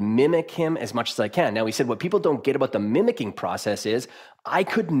I would mimic him as much as I can. Now, he said what people don't get about the mimicking process is I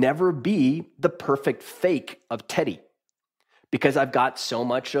could never be the perfect fake of Teddy because I've got so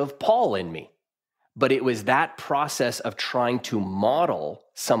much of Paul in me. But it was that process of trying to model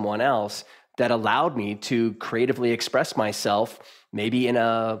someone else that allowed me to creatively express myself maybe in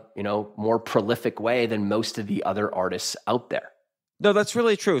a, more prolific way than most of the other artists out there. No, that's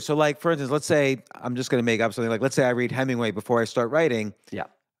really true. So like, for instance, let's say I'm just going to make up something like, let's say I read Hemingway before I start writing. Yeah.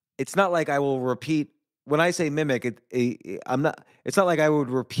 It's not like I will repeat when I say mimic, it's not like I would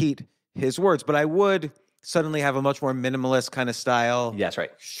repeat his words, but I would suddenly have a much more minimalist kind of style. That's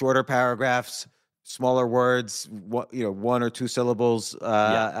right. Shorter paragraphs, smaller words, one or two syllables.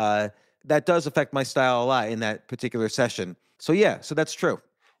 That does affect my style a lot in that particular session. So yeah, so that's true.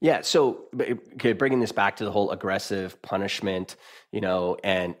 Yeah. So bringing this back to the whole aggressive punishment,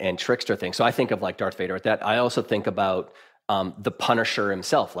 and trickster thing. So I think of like Darth Vader at that. I also think about the Punisher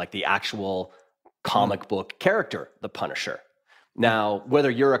himself, like the actual comic book character, the Punisher. Now, whether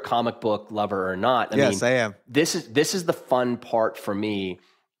you're a comic book lover or not, I am. This is the fun part for me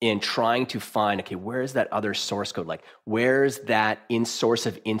in trying to find, okay, where is that other source code? Like, where's that source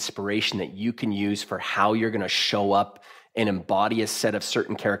of inspiration that you can use for how you're going to show up and embody a set of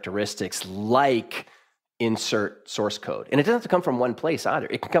certain characteristics, like insert source code. And it doesn't have to come from one place either.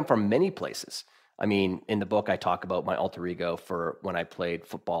 It can come from many places. I mean, in the book, I talk about my alter ego for when I played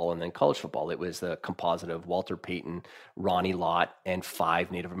football and then college football. It was the composite of Walter Payton, Ronnie Lott, and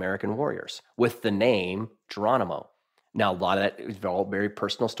 5 Native American warriors with the name Geronimo. Now, a lot of that is all very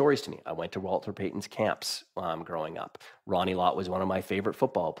personal stories to me. I went to Walter Payton's camps growing up. Ronnie Lott was one of my favorite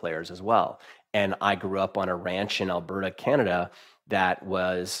football players as well. And I grew up on a ranch in Alberta, Canada, that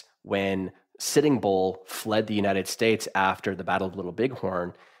was when Sitting Bull fled the United States after the Battle of Little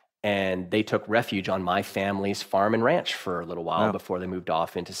Bighorn, and they took refuge on my family's farm and ranch for a little while before they moved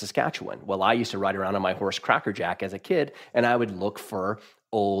off into Saskatchewan. Well, I used to ride around on my horse Crackerjack as a kid, and I would look for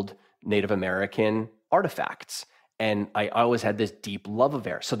old Native American artifacts. And I always had this deep love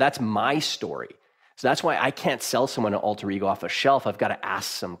affair. So that's my story. So that's why I can't sell someone an alter ego off a shelf. I've got to ask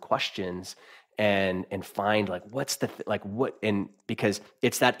some questions and find like, what's because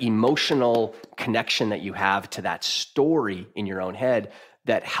it's that emotional connection that you have to that story in your own head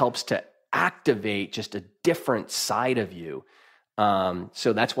that helps to activate just a different side of you.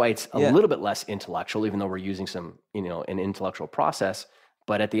 So that's why it's a little bit less intellectual, even though we're using some, an intellectual process.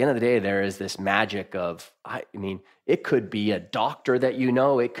 But at the end of the day, there is this magic of, it could be a doctor that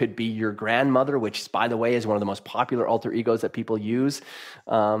it could be your grandmother, which, by the way, is one of the most popular alter egos that people use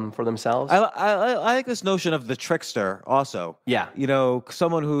for themselves. I like this notion of the trickster also. Yeah.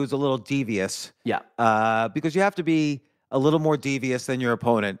 Someone who's a little devious. Yeah. Because you have to be a little more devious than your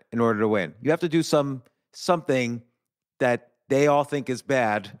opponent in order to win. You have to do something that they all think is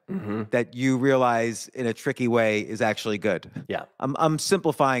bad, that you realize in a tricky way is actually good. Yeah. I'm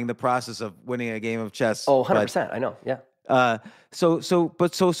simplifying the process of winning a game of chess. Oh, 100%. I know. Yeah. So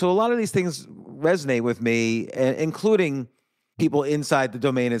a lot of these things resonate with me, including people inside the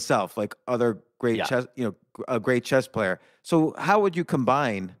domain itself, like other great chess, a great chess player. So how would you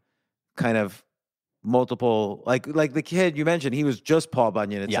combine kind of multiple, like the kid you mentioned, he was just Paul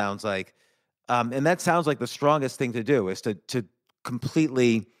Bunyan, it sounds like. And that sounds like the strongest thing to do is to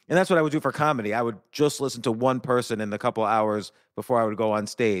completely, and that's what I would do for comedy. I would just listen to one person in the couple hours before I would go on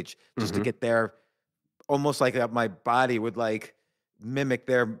stage, just to get there, almost like my body would like mimic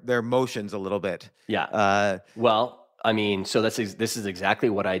their motions a little bit. Yeah. So this is exactly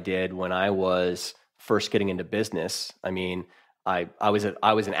what I did when I was first getting into business. I was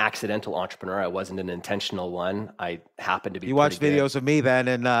an accidental entrepreneur. I wasn't an intentional one. I happened to be. You watched videos of me then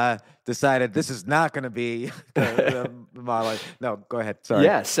and decided this is not going to be the model. No, go ahead. Sorry.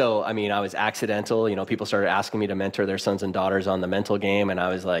 Yeah. So I was accidental. People started asking me to mentor their sons and daughters on the mental game, and I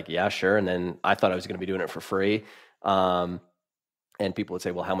was like, yeah, sure. And then I thought I was going to be doing it for free. And people would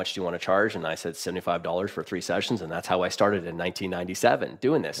say, well, how much do you want to charge? And I said $75 for 3 sessions, and that's how I started in 1997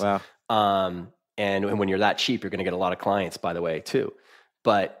 doing this. Wow. And when you're that cheap, you're going to get a lot of clients, by the way, too.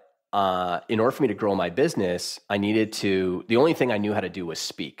 But in order for me to grow my business, the only thing I knew how to do was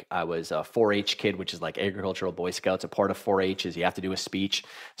speak. I was a 4-H kid, which is like agricultural Boy Scouts. A part of 4-H is you have to do a speech.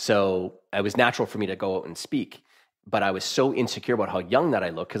 So it was natural for me to go out and speak. but I was so insecure about how young that I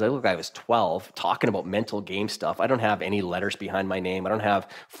looked, because I look like I was 12, talking about mental game stuff. I don't have any letters behind my name. I don't have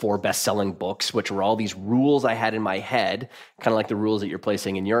 4 best-selling books, which were all these rules I had in my head, kind of like the rules that you're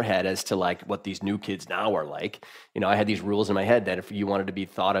placing in your head as to like what these new kids now are like. You know, I had these rules in my head that if you wanted to be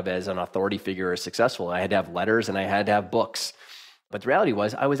thought of as an authority figure or successful, I had to have letters and I had to have books. But the reality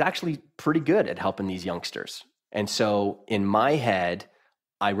was I was actually pretty good at helping these youngsters. And so in my head,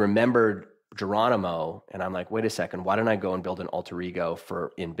 I remembered Geronimo, and I'm like, wait a second, why don't I go and build an alter ego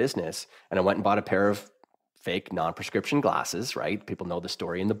for in business? And I went and bought a pair of fake non-prescription glasses, right? People know the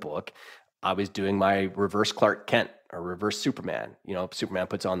story in the book. I was doing my reverse Clark Kent or reverse Superman. You know, Superman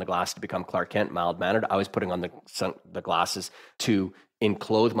puts on the glasses to become Clark Kent, mild-mannered. I was putting on the glasses to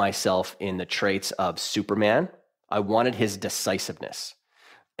enclothe myself in the traits of Superman. I wanted his decisiveness.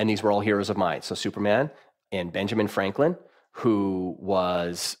 And these were all heroes of mine. So Superman and Benjamin Franklin, who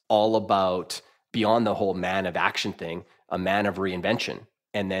was all about, beyond the whole man of action thing, a man of reinvention.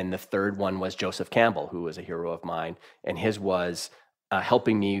 And then the third one was Joseph Campbell, who was a hero of mine. And his was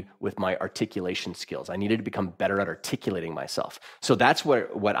helping me with my articulation skills. I needed to become better at articulating myself. So that's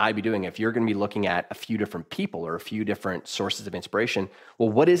what I'd be doing. If you're going to be looking at a few different people or a few different sources of inspiration, well,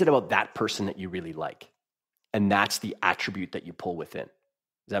 what is it about that person that you really like? And that's the attribute that you pull within.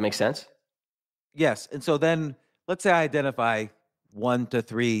 Does that make sense? Yes. And so then let's say I identify 1 to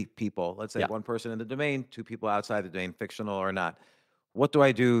 3 people. Let's say one person in the domain, 2 people outside the domain, fictional or not. What do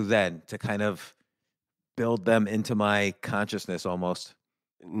I do then to kind of build them into my consciousness almost?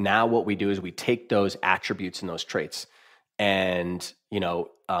 Now what we do is we take those attributes and those traits, and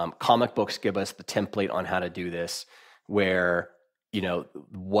comic books give us the template on how to do this, where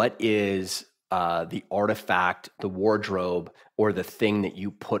what is the artifact, the wardrobe, or the thing that you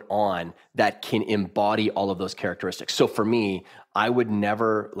put on that can embody all of those characteristics. So for me, I would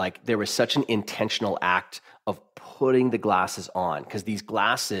never, there was such an intentional act of putting the glasses on, because these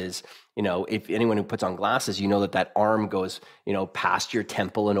glasses, if anyone who puts on glasses, that arm goes, past your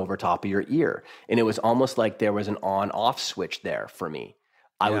temple and over top of your ear. And it was almost like there was an on-off switch there for me.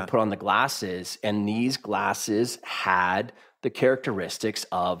 I would put on the glasses, and these glasses had the characteristics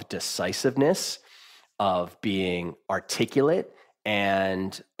of decisiveness, of being articulate,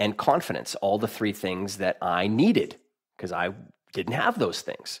 and confidence, all the 3 things that I needed, because I didn't have those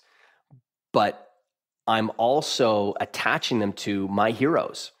things. But I'm also attaching them to my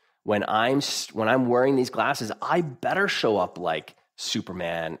heroes. When I'm wearing these glasses, I better show up like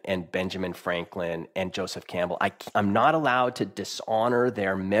Superman and Benjamin Franklin and Joseph Campbell. I'm not allowed to dishonor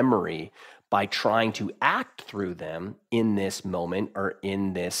their memory by trying to act through them in this moment or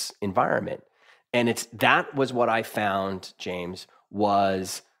in this environment. And that was what I found, James,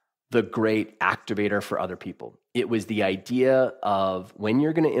 was the great activator for other people. It was the idea of, when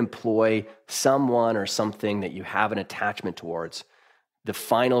you're going to employ someone or something that you have an attachment towards, the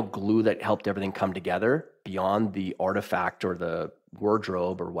final glue that helped everything come together beyond the artifact or the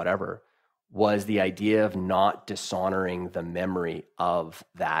wardrobe or whatever was the idea of not dishonoring the memory of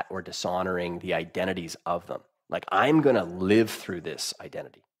that or dishonoring the identities of them. Like, I'm going to live through this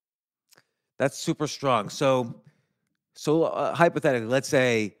identity. That's super strong. So hypothetically, let's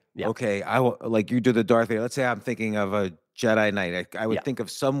say, okay, like you do the Darth Vader. Let's say I'm thinking of a Jedi Knight. I would think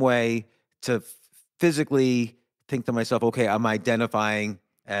of some way to physically think to myself, okay, I'm identifying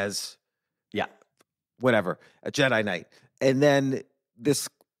as whatever, a Jedi Knight. And then this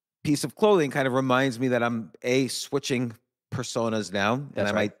piece of clothing kind of reminds me that I'm switching personas now, and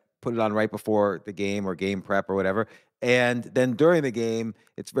I might put it on right before the game or game prep or whatever. And then during the game,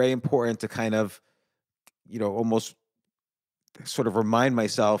 it's very important to kind of, almost sort of remind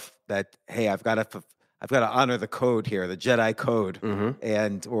myself that, hey, I've got to honor the code here, the Jedi code,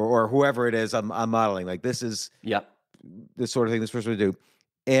 and or whoever it is I'm modeling. Like, this is this sort of thing this person would do,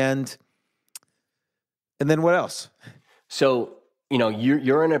 and then what else? So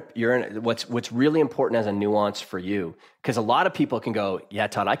you're in what's really important as a nuance for you, because a lot of people can go, yeah,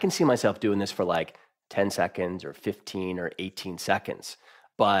 Todd, I can see myself doing this for like 10 seconds or 15 or 18 seconds,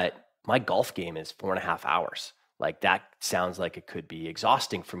 but my golf game is 4.5 hours. Like, that sounds like it could be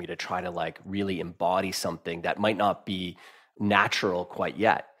exhausting for me to try to like really embody something that might not be natural quite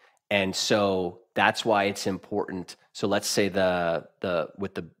yet. And so that's why it's important. So let's say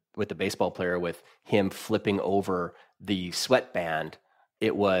with the baseball player, with him flipping over the sweatband,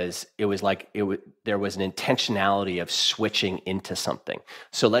 there was an intentionality of switching into something.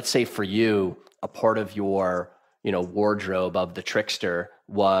 So let's say for you, a part of your wardrobe of the trickster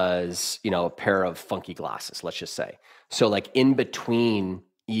was a pair of funky glasses, let's just say. So like, in between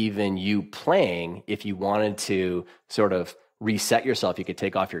even you playing, if you wanted to sort of reset yourself, you could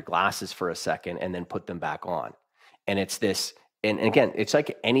take off your glasses for a second and then put them back on. And it's this, and again, it's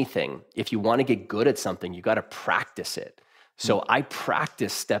like anything. If you want to get good at something, you got to practice it. So I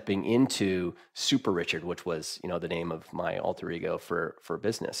practiced stepping into Super Richard, which was, the name of my alter ego for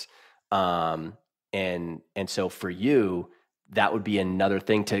business. And so for you, that would be another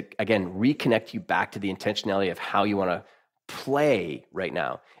thing to, again, reconnect you back to the intentionality of how you want to play right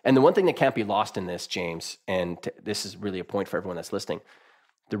now. And the one thing that can't be lost in this, James, and this is really a point for everyone that's listening,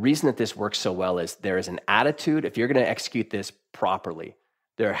 the reason that this works so well is there is an attitude. If you're going to execute this properly,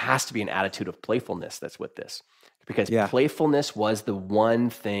 there has to be an attitude of playfulness that's with this. Because playfulness was the one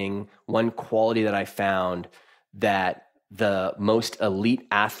quality that I found that the most elite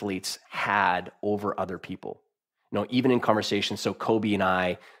athletes had over other people. Even in conversations. So Kobe and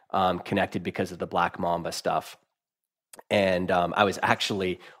I connected because of the Black Mamba stuff. And I was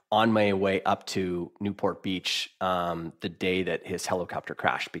actually on my way up to Newport Beach the day that his helicopter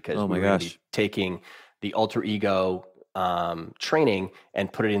crashed, because we were taking the alter ego training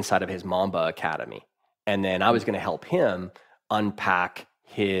and put it inside of his Mamba Academy. And then I was going to help him unpack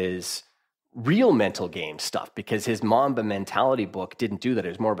his real mental game stuff, because his Mamba mentality book didn't do that. It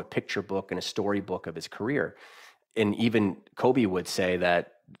was more of a picture book and a story book of his career. And even Kobe would say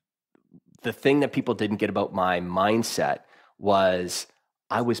that the thing that people didn't get about my mindset was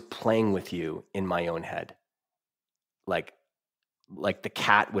I was playing with you in my own head. Like the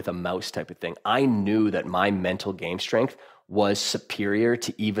cat with a mouse type of thing. I knew that my mental game strength was superior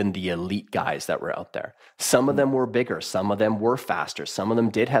to even the elite guys that were out there. Some of them were bigger, some of them were faster, some of them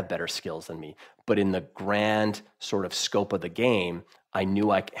did have better skills than me. But in the grand sort of scope of the game, I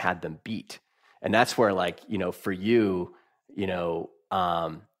knew I had them beat. And that's where, for you,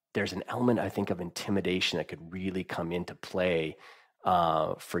 there's an element, I think, of intimidation that could really come into play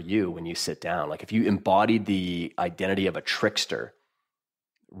for you when you sit down. Like if you embodied the identity of a trickster,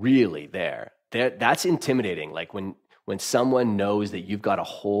 really that's intimidating. Like when someone knows that you've got a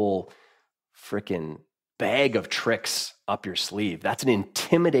whole freaking bag of tricks up your sleeve, that's an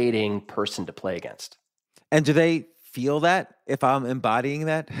intimidating person to play against. And do they feel that if I'm embodying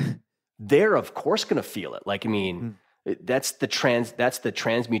that? They're of course going to feel it. That's the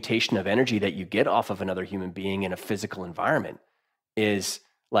transmutation of energy that you get off of another human being in a physical environment. Is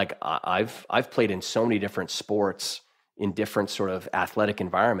like I've played in so many different sports in different sort of athletic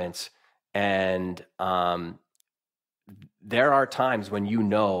environments, and there are times when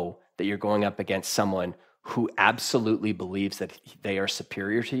that you're going up against someone who absolutely believes that they are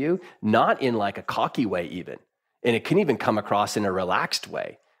superior to you, not in like a cocky way even, and it can even come across in a relaxed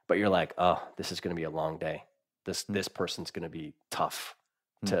way. But you're like, oh, this is going to be a long day. This person's going to be tough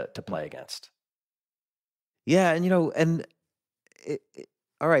to play against. Yeah, and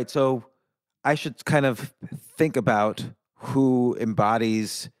all right, so I should kind of think about who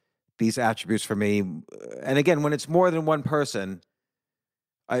embodies these attributes for me. And again, when it's more than one person,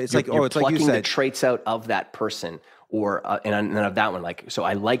 it's you're like you said, the traits out of that person, or and of that one. Like, so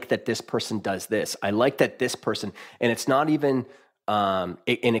I like that this person does this. I like that this person, and it's not even. And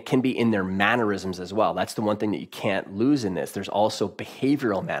it can be in their mannerisms as well. That's the one thing that you can't lose in this. There's also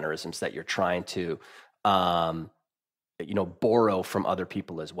behavioral mannerisms that you're trying to, borrow from other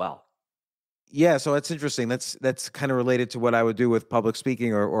people as well. Yeah, so it's interesting. That's kind of related to what I would do with public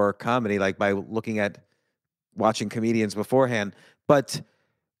speaking or comedy, like by watching comedians beforehand. But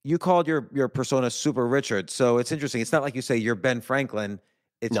you called your persona Super Richard. So it's interesting. It's not like you say you're Ben Franklin.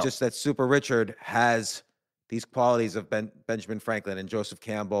 It's just that Super Richard has these qualities of Benjamin Franklin and Joseph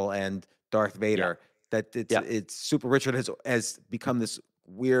Campbell and Darth Vader. Yeah. That it's Super Richard has become this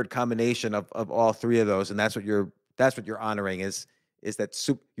weird combination of all three of those, and that's what you're honoring is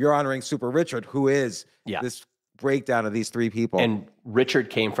that you're honoring Super Richard, who is this breakdown of these three people. And Richard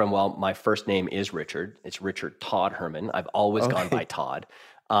came from, my first name is Richard. It's Richard Todd Herman. I've always gone by Todd.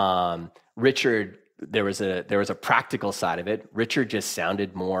 Richard, there was a practical side of it. Richard just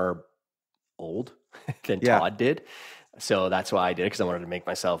sounded more old than Todd did. So that's why I did it, because I wanted to make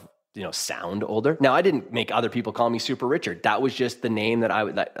myself, sound older. Now, I didn't make other people call me Super Richard. That was just the name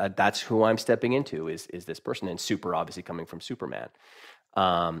that that's who I'm stepping into is this person. And super obviously coming from Superman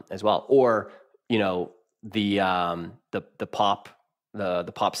as well. Or, the pop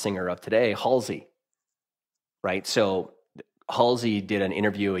singer of today, Halsey, right? So Halsey did an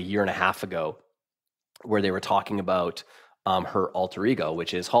interview a year and a half ago where they were talking about her alter ego,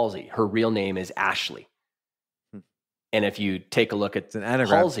 which is Halsey. Her real name is Ashley. And if you take a look at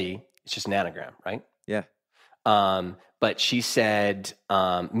Halsey, it's just an anagram, right? Yeah. But she said,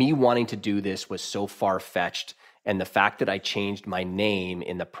 me wanting to do this was so far-fetched. And the fact that I changed my name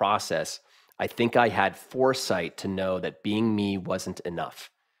in the process, I think I had foresight to know that being me wasn't enough.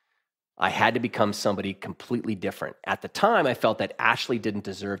 I had to become somebody completely different. At the time, I felt that Ashley didn't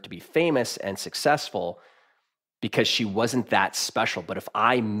deserve to be famous and successful because she wasn't that special. But if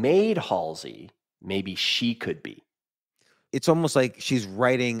I made Halsey, maybe she could be. It's almost like she's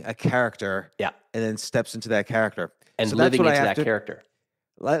writing a character, Yeah, and then steps into that character and so living into that to, character.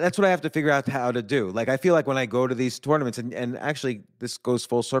 That's what I have to figure out how to do. Like, I feel like when I go to these tournaments, and actually this goes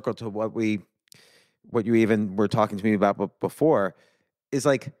full circle to what you even were talking to me about before, is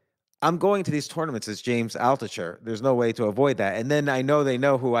like, I'm going to these tournaments as James Altucher. There's no way to avoid that. And then I know they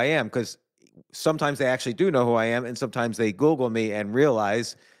know who I am, because sometimes they actually do know who I am, and sometimes they Google me and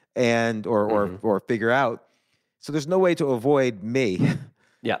realize or figure out. So there's no way to avoid me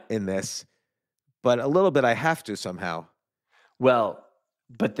in this. But a little bit I have to somehow. Well,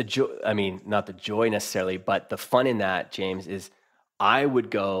 but the joy, I mean, not the joy necessarily, but the fun in that, James, is I would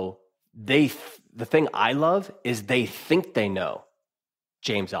go, the thing I love is they think they know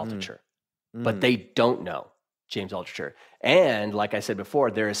James Altucher, but they don't know James Altucher. And like I said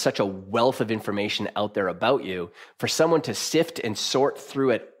before, there is such a wealth of information out there about you. For someone to sift and sort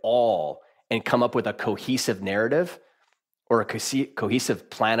through it all and come up with a cohesive narrative or a cohesive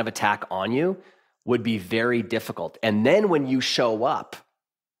plan of attack on you would be very difficult. And then when you show up,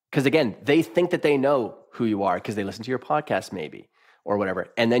 because again, they think that they know who you are because they listen to your podcast maybe or whatever.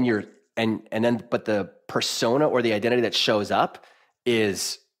 And then but the persona or the identity that shows up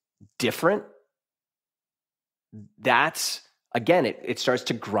is different. That's, again, it starts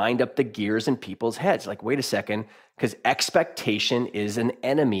to grind up the gears in people's heads. Like, wait a second, because expectation is an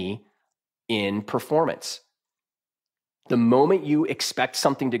enemy in performance. The moment you expect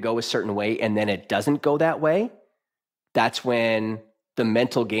something to go a certain way and then it doesn't go that way, that's when the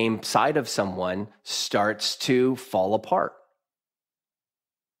mental game side of someone starts to fall apart.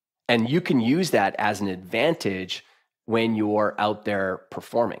 And you can use that as an advantage when you're out there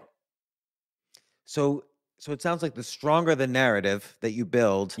performing. So it sounds like the stronger the narrative that you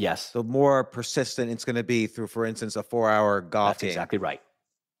build, yes, the more persistent it's going to be through, for instance, a 4-hour golf game. That's exactly right.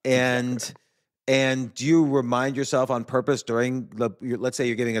 And do you remind yourself on purpose during let's say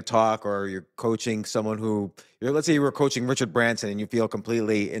you're giving a talk or you're coaching someone let's say you were coaching Richard Branson and you feel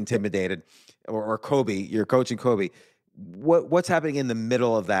completely intimidated, or Kobe, you're coaching Kobe. What's happening in the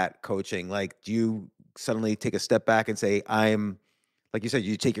middle of that coaching? Like, do you suddenly take a step back and say, like you said,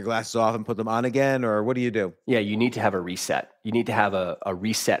 you take your glasses off and put them on again, or what do you do? Yeah, you need to have a reset. You need to have a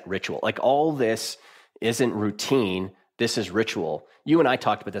reset ritual. Like, all this isn't routine. This is ritual. You and I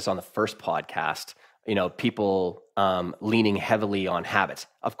talked about this on the first podcast, people leaning heavily on habits.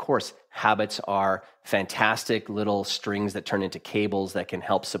 Of course, habits are fantastic little strings that turn into cables that can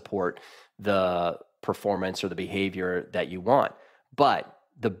help support the performance or the behavior that you want. But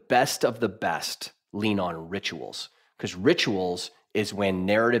the best of the best lean on rituals, because rituals is when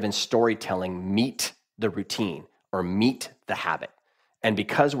narrative and storytelling meet the routine or meet the habit. And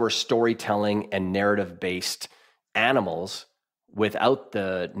because we're storytelling and narrative-based animals, without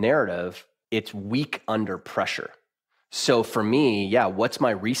the narrative, it's weak under pressure. So for me, what's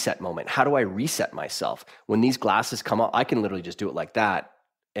my reset moment? How do I reset myself? When these glasses come up, I can literally just do it like that.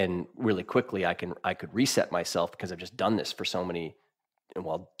 And really quickly, I could reset myself because I've just done this for so many,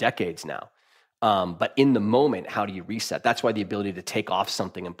 decades now. But in the moment, how do you reset? That's why the ability to take off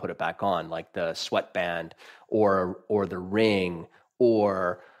something and put it back on, like the sweatband or the ring,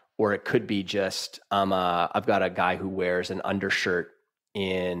 or it could be just I've got a guy who wears an undershirt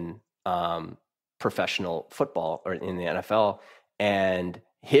in professional football or in the NFL, and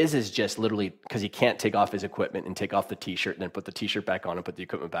his is just literally because he can't take off his equipment and take off the t-shirt and then put the t-shirt back on and put the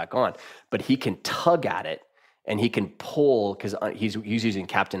equipment back on, but he can tug at it and he can pull, because he's using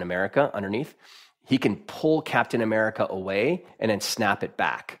Captain America underneath. He can pull Captain America away and then snap it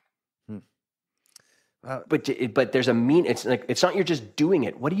back. But there's it's like, it's not you're just doing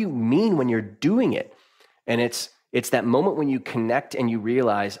it. What do you mean when you're doing it? And it's that moment when you connect and you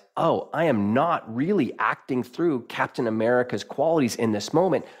realize, oh, I am not really acting through Captain America's qualities in this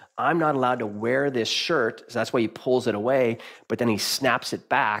moment. I'm not allowed to wear this shirt. So that's why he pulls it away, but then he snaps it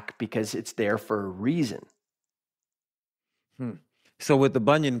back because it's there for a reason. So with the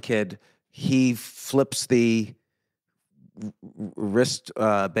Bunyan kid, he flips the wrist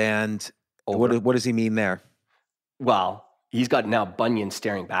band. What does he mean there? Well, he's got now Bunyan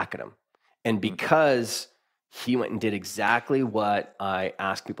staring back at him. And because he went and did exactly what I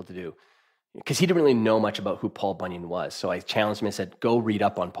asked people to do, because he didn't really know much about who Paul Bunyan was. So I challenged him and said, go read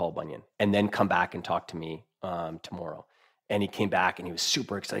up on Paul Bunyan and then come back and talk to me tomorrow. And he came back and he was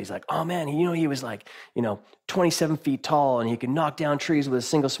super excited. He's like, oh man, he was like, 27 feet tall and he could knock down trees with a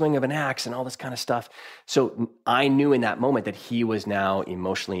single swing of an axe and all this kind of stuff. So I knew in that moment that he was now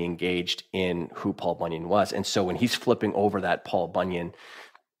emotionally engaged in who Paul Bunyan was. And so when he's flipping over that Paul Bunyan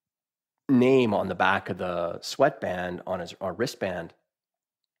name on the back of the sweatband on his wristband,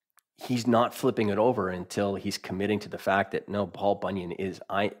 he's not flipping it over until he's committing to the fact that no, Paul Bunyan is,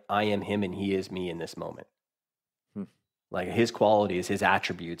 I am him and he is me in this moment. Like his qualities, his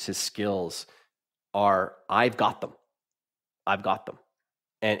attributes, his skills are, I've got them.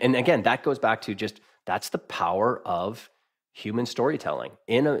 And again, that goes back to just, that's the power of human storytelling.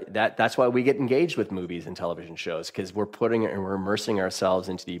 That's why we get engaged with movies and television shows, because we're we're immersing ourselves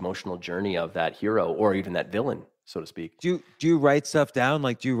into the emotional journey of that hero or even that villain, so to speak. Do you write stuff down?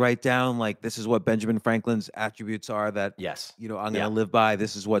 Like, do you write down, like, this is what Benjamin Franklin's attributes are that, yes, I'm going to live by.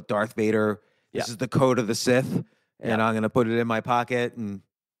 This is what Darth Vader, this is the code of the Sith. And I'm going to put it in my pocket. And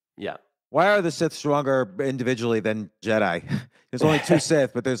why are the Sith stronger individually than Jedi? There's only 2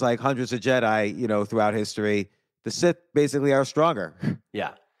 Sith, but there's like hundreds of Jedi, throughout history. The Sith basically are stronger.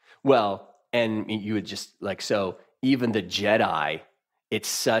 Yeah. Well, and you would just like, so even the Jedi, it's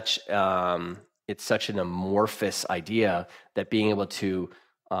such an amorphous idea that being able to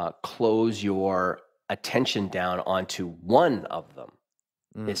close your attention down onto one of them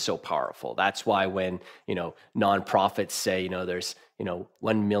is so powerful. That's why when, nonprofits say, there's,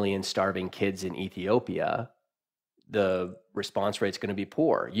 1 million starving kids in Ethiopia, the response rate's going to be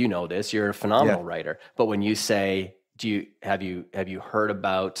poor. You know this, you're a phenomenal writer. But when you say, have you heard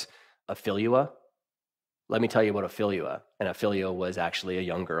about Aphilua? Let me tell you about Aphilua. And Aphilua was actually a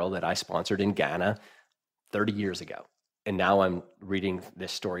young girl that I sponsored in Ghana 30 years ago. And now I'm reading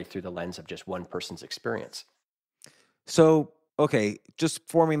this story through the lens of just one person's experience. So, okay, just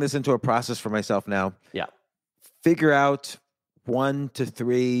forming this into a process for myself now. Yeah. Figure out 1 to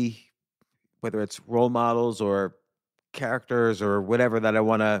 3, whether it's role models or characters or whatever that I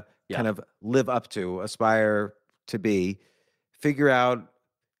want to kind of live up to, aspire to be. Figure out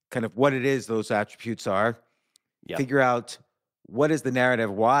kind of what it is those attributes are. Yep. Figure out what is the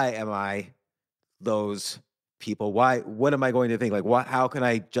narrative. Why am I those people? What am I going to think? Like, how can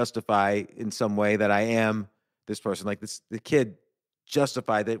I justify in some way that I am this person? Like the kid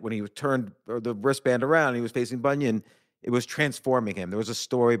justified that when he turned the wristband around, he was facing Bunyan. It was transforming him. There was a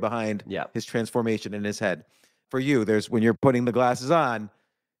story behind his transformation in his head. For you, when you're putting the glasses on,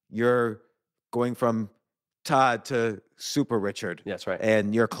 you're going from Todd to Super Richard. That's right.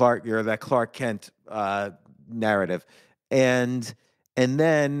 And you're that Clark Kent narrative. And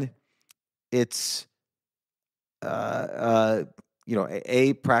then it's practicing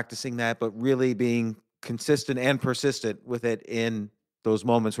that, but really being consistent and persistent with it in those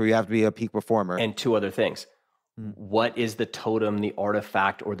moments where you have to be a peak performer. And 2 other things. What is the totem, the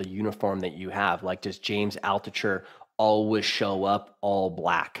artifact, or the uniform that you have? Like, does James Altucher always show up all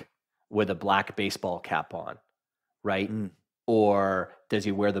black with a black baseball cap on, right? Or does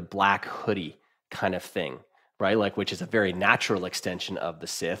he wear the black hoodie kind of thing, right? Like, which is a very natural extension of the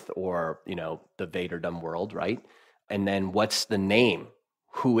Sith or, the Vaderdom world, right? And then what's the name?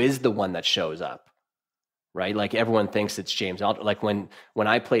 Who is the one that shows up? Right? Like everyone thinks it's James Altucher. Like when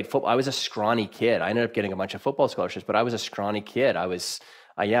I played football, I was a scrawny kid. I ended up getting a bunch of football scholarships, but I was a scrawny kid. I was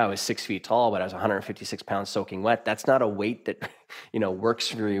 6 feet tall, but I was 156 pounds soaking wet. That's not a weight that,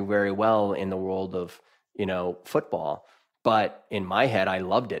 works very, very well in the world of, football. But in my head, I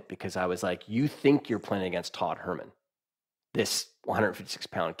loved it because I was like, you think you're playing against Todd Herman, this 156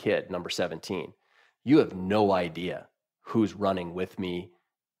 pound kid, number 17. You have no idea who's running with me,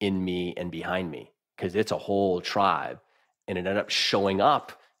 in me, and behind me. Because it's a whole tribe, and it ended up showing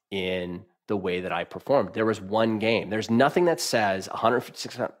up in the way that I performed. There was one game. There's nothing that says a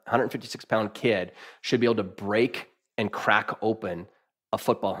 156 pound kid should be able to break and crack open a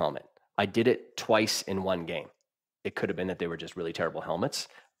football helmet. I did it twice in one game. It could have been that they were just really terrible helmets,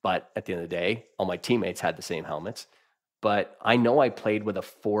 but at the end of the day, all my teammates had the same helmets. But I know I played with a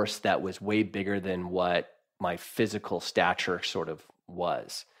force that was way bigger than what my physical stature sort of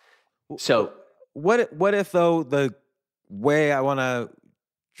was. So What if though the way I want to,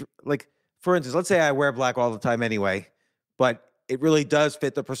 like, for instance, let's say I wear black all the time anyway, but it really does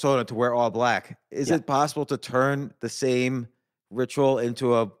fit the persona to wear all black. Is it possible to turn the same ritual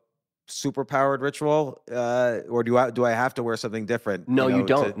into a super powered ritual, or do I have to wear something different? No, you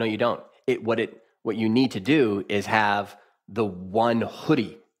don't. No, you don't. What you need to do is have the one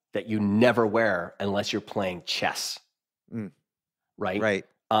hoodie that you never wear unless you're playing chess. Right. Right.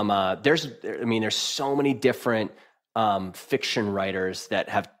 There's so many different fiction writers that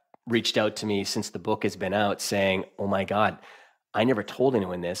have reached out to me since the book has been out saying, oh my God, I never told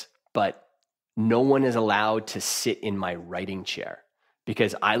anyone this, but no one is allowed to sit in my writing chair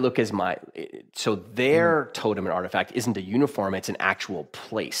because I look as so their totem and artifact isn't a uniform, it's an actual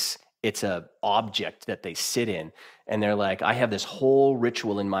place. It's a object that they sit in. And they're like, I have this whole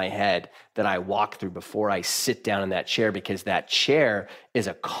ritual in my head that I walk through before I sit down in that chair because that chair is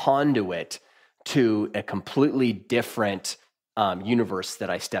a conduit to a completely different universe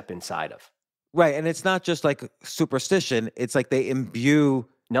that I step inside of. Right. And it's not just like superstition. It's like they imbue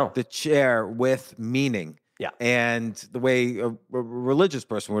the chair with meaning. Yeah. And the way a religious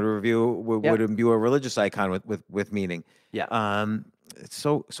person would imbue a religious icon with meaning. Yeah. It's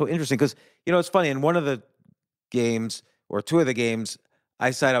so interesting because, it's funny. In one of the games or two of the games, I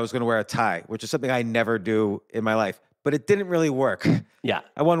decided I was going to wear a tie, which is something I never do in my life, but it didn't really work. Yeah.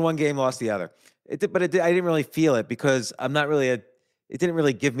 I won one game, lost the other. I didn't really feel it because I'm not really it didn't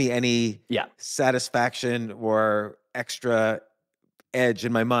really give me any satisfaction or extra edge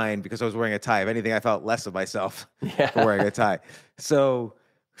in my mind because I was wearing a tie. If anything, I felt less of myself for wearing a tie. So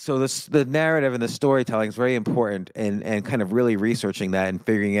the narrative and the storytelling is very important and kind of really researching that and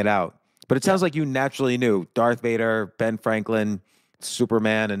figuring it out. But it sounds like you naturally knew Darth Vader, Ben Franklin,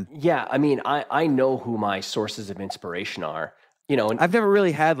 Superman, and I mean, I know who my sources of inspiration are. And I've never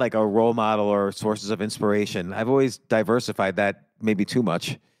really had like a role model or sources of inspiration. I've always diversified that maybe too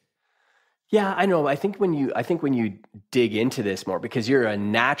much. Yeah, I know. I think when you dig into this more, because you're a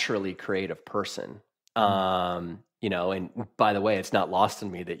naturally creative person, and by the way, it's not lost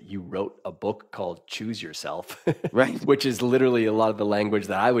on me that you wrote a book called Choose Yourself, right? Which is literally a lot of the language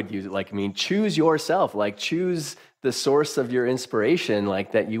that I would use. Like, choose yourself, like choose the source of your inspiration,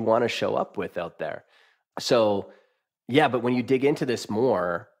 like that you want to show up with out there. So, yeah, but when you dig into this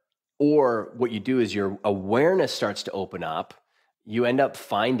more, or what you do is your awareness starts to open up, you end up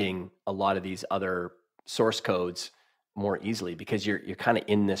finding a lot of these other source codes more easily because you're kind of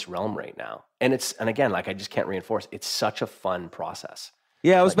in this realm right now. And again, like I just can't reinforce, it's such a fun process.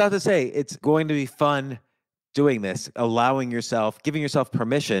 Yeah, I was about to say, it's going to be fun doing this, giving yourself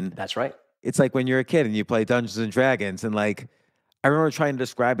permission. That's right. It's like when you're a kid and you play Dungeons and Dragons and like, I remember trying to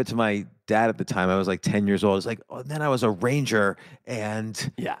describe it to my dad at the time. I was like 10 years old. It's like, oh, then I was a ranger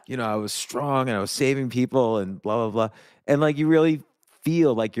and, I was strong and I was saving people and blah, blah, blah. And like, you really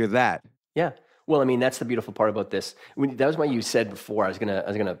feel like you're that. Yeah. Well, I mean, that's the beautiful part about this. That was why you said before, I was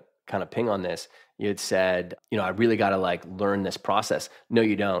gonna kind of ping on this. You had said, I really got to like learn this process. No,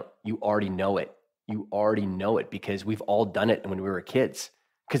 you don't. You already know it. You already know it because we've all done it when we were kids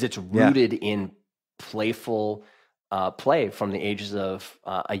because it's rooted in playful play from the ages of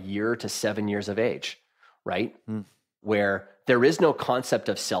a year to 7 years of age, right? Where there is no concept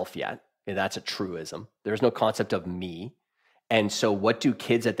of self yet. That's a truism. There's no concept of me. And so what do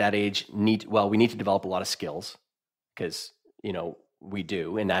kids at that age need? Well, we need to develop a lot of skills because, we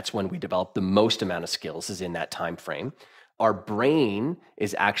do. And that's when we develop the most amount of skills is in that time frame. Our brain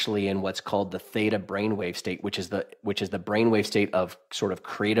is actually in what's called the theta brainwave state, which is the brainwave state of sort of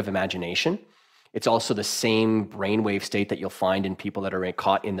creative imagination. It's also the same brainwave state that you'll find in people that are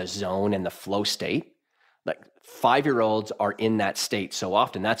caught in the zone and the flow state. Like 5-year-olds are in that state so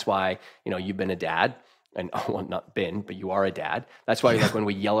often. That's why, you've been a dad and not been, but you are a dad. That's why like when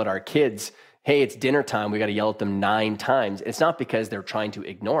we yell at our kids, hey, it's dinner time, we got to yell at them 9 times. It's not because they're trying to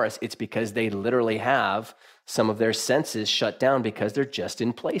ignore us. It's because they literally have some of their senses shut down because they're just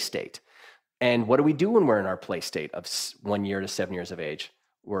in play state. And what do we do when we're in our play state of 1 year to 7 years of age?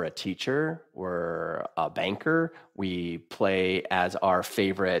 We're a teacher, we're a banker, we play as our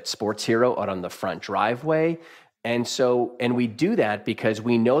favorite sports hero out on the front driveway. And we do that because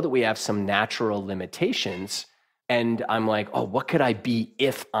we know that we have some natural limitations. And I'm like, oh, what could I be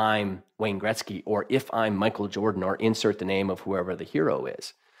if I'm Wayne Gretzky or if I'm Michael Jordan or insert the name of whoever the hero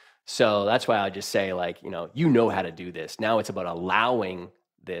is. So that's why I just say like, you know how to do this. Now it's about allowing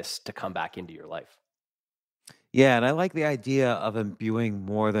this to come back into your life. Yeah, and I like the idea of imbuing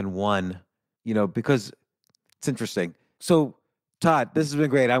more than one, because it's interesting. So, Todd, this has been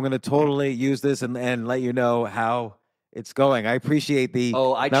great. I'm going to totally use this and let you know how it's going. I appreciate the...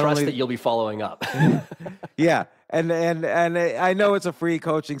 Oh, I trust that you'll be following up. Yeah, and I know it's a free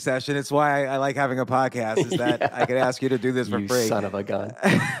coaching session. It's why I like having a podcast, is that I can ask you to do this for free. You son of a gun.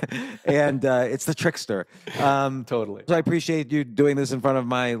 And it's the trickster. Totally. So I appreciate you doing this in front of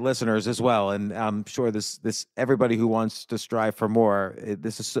my listeners as well. And I'm sure this everybody who wants to strive for more,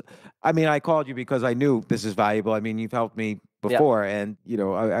 I called you because I knew this is valuable. I mean, you've helped me before, and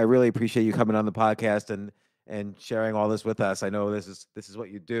I really appreciate you coming on the podcast and and sharing all this with us. I know this is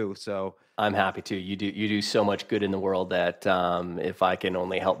what you do. So I'm happy to. You do so much good in the world that if I can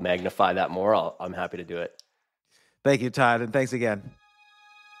only help magnify that more, I'm happy to do it. Thank you, Todd, and thanks again.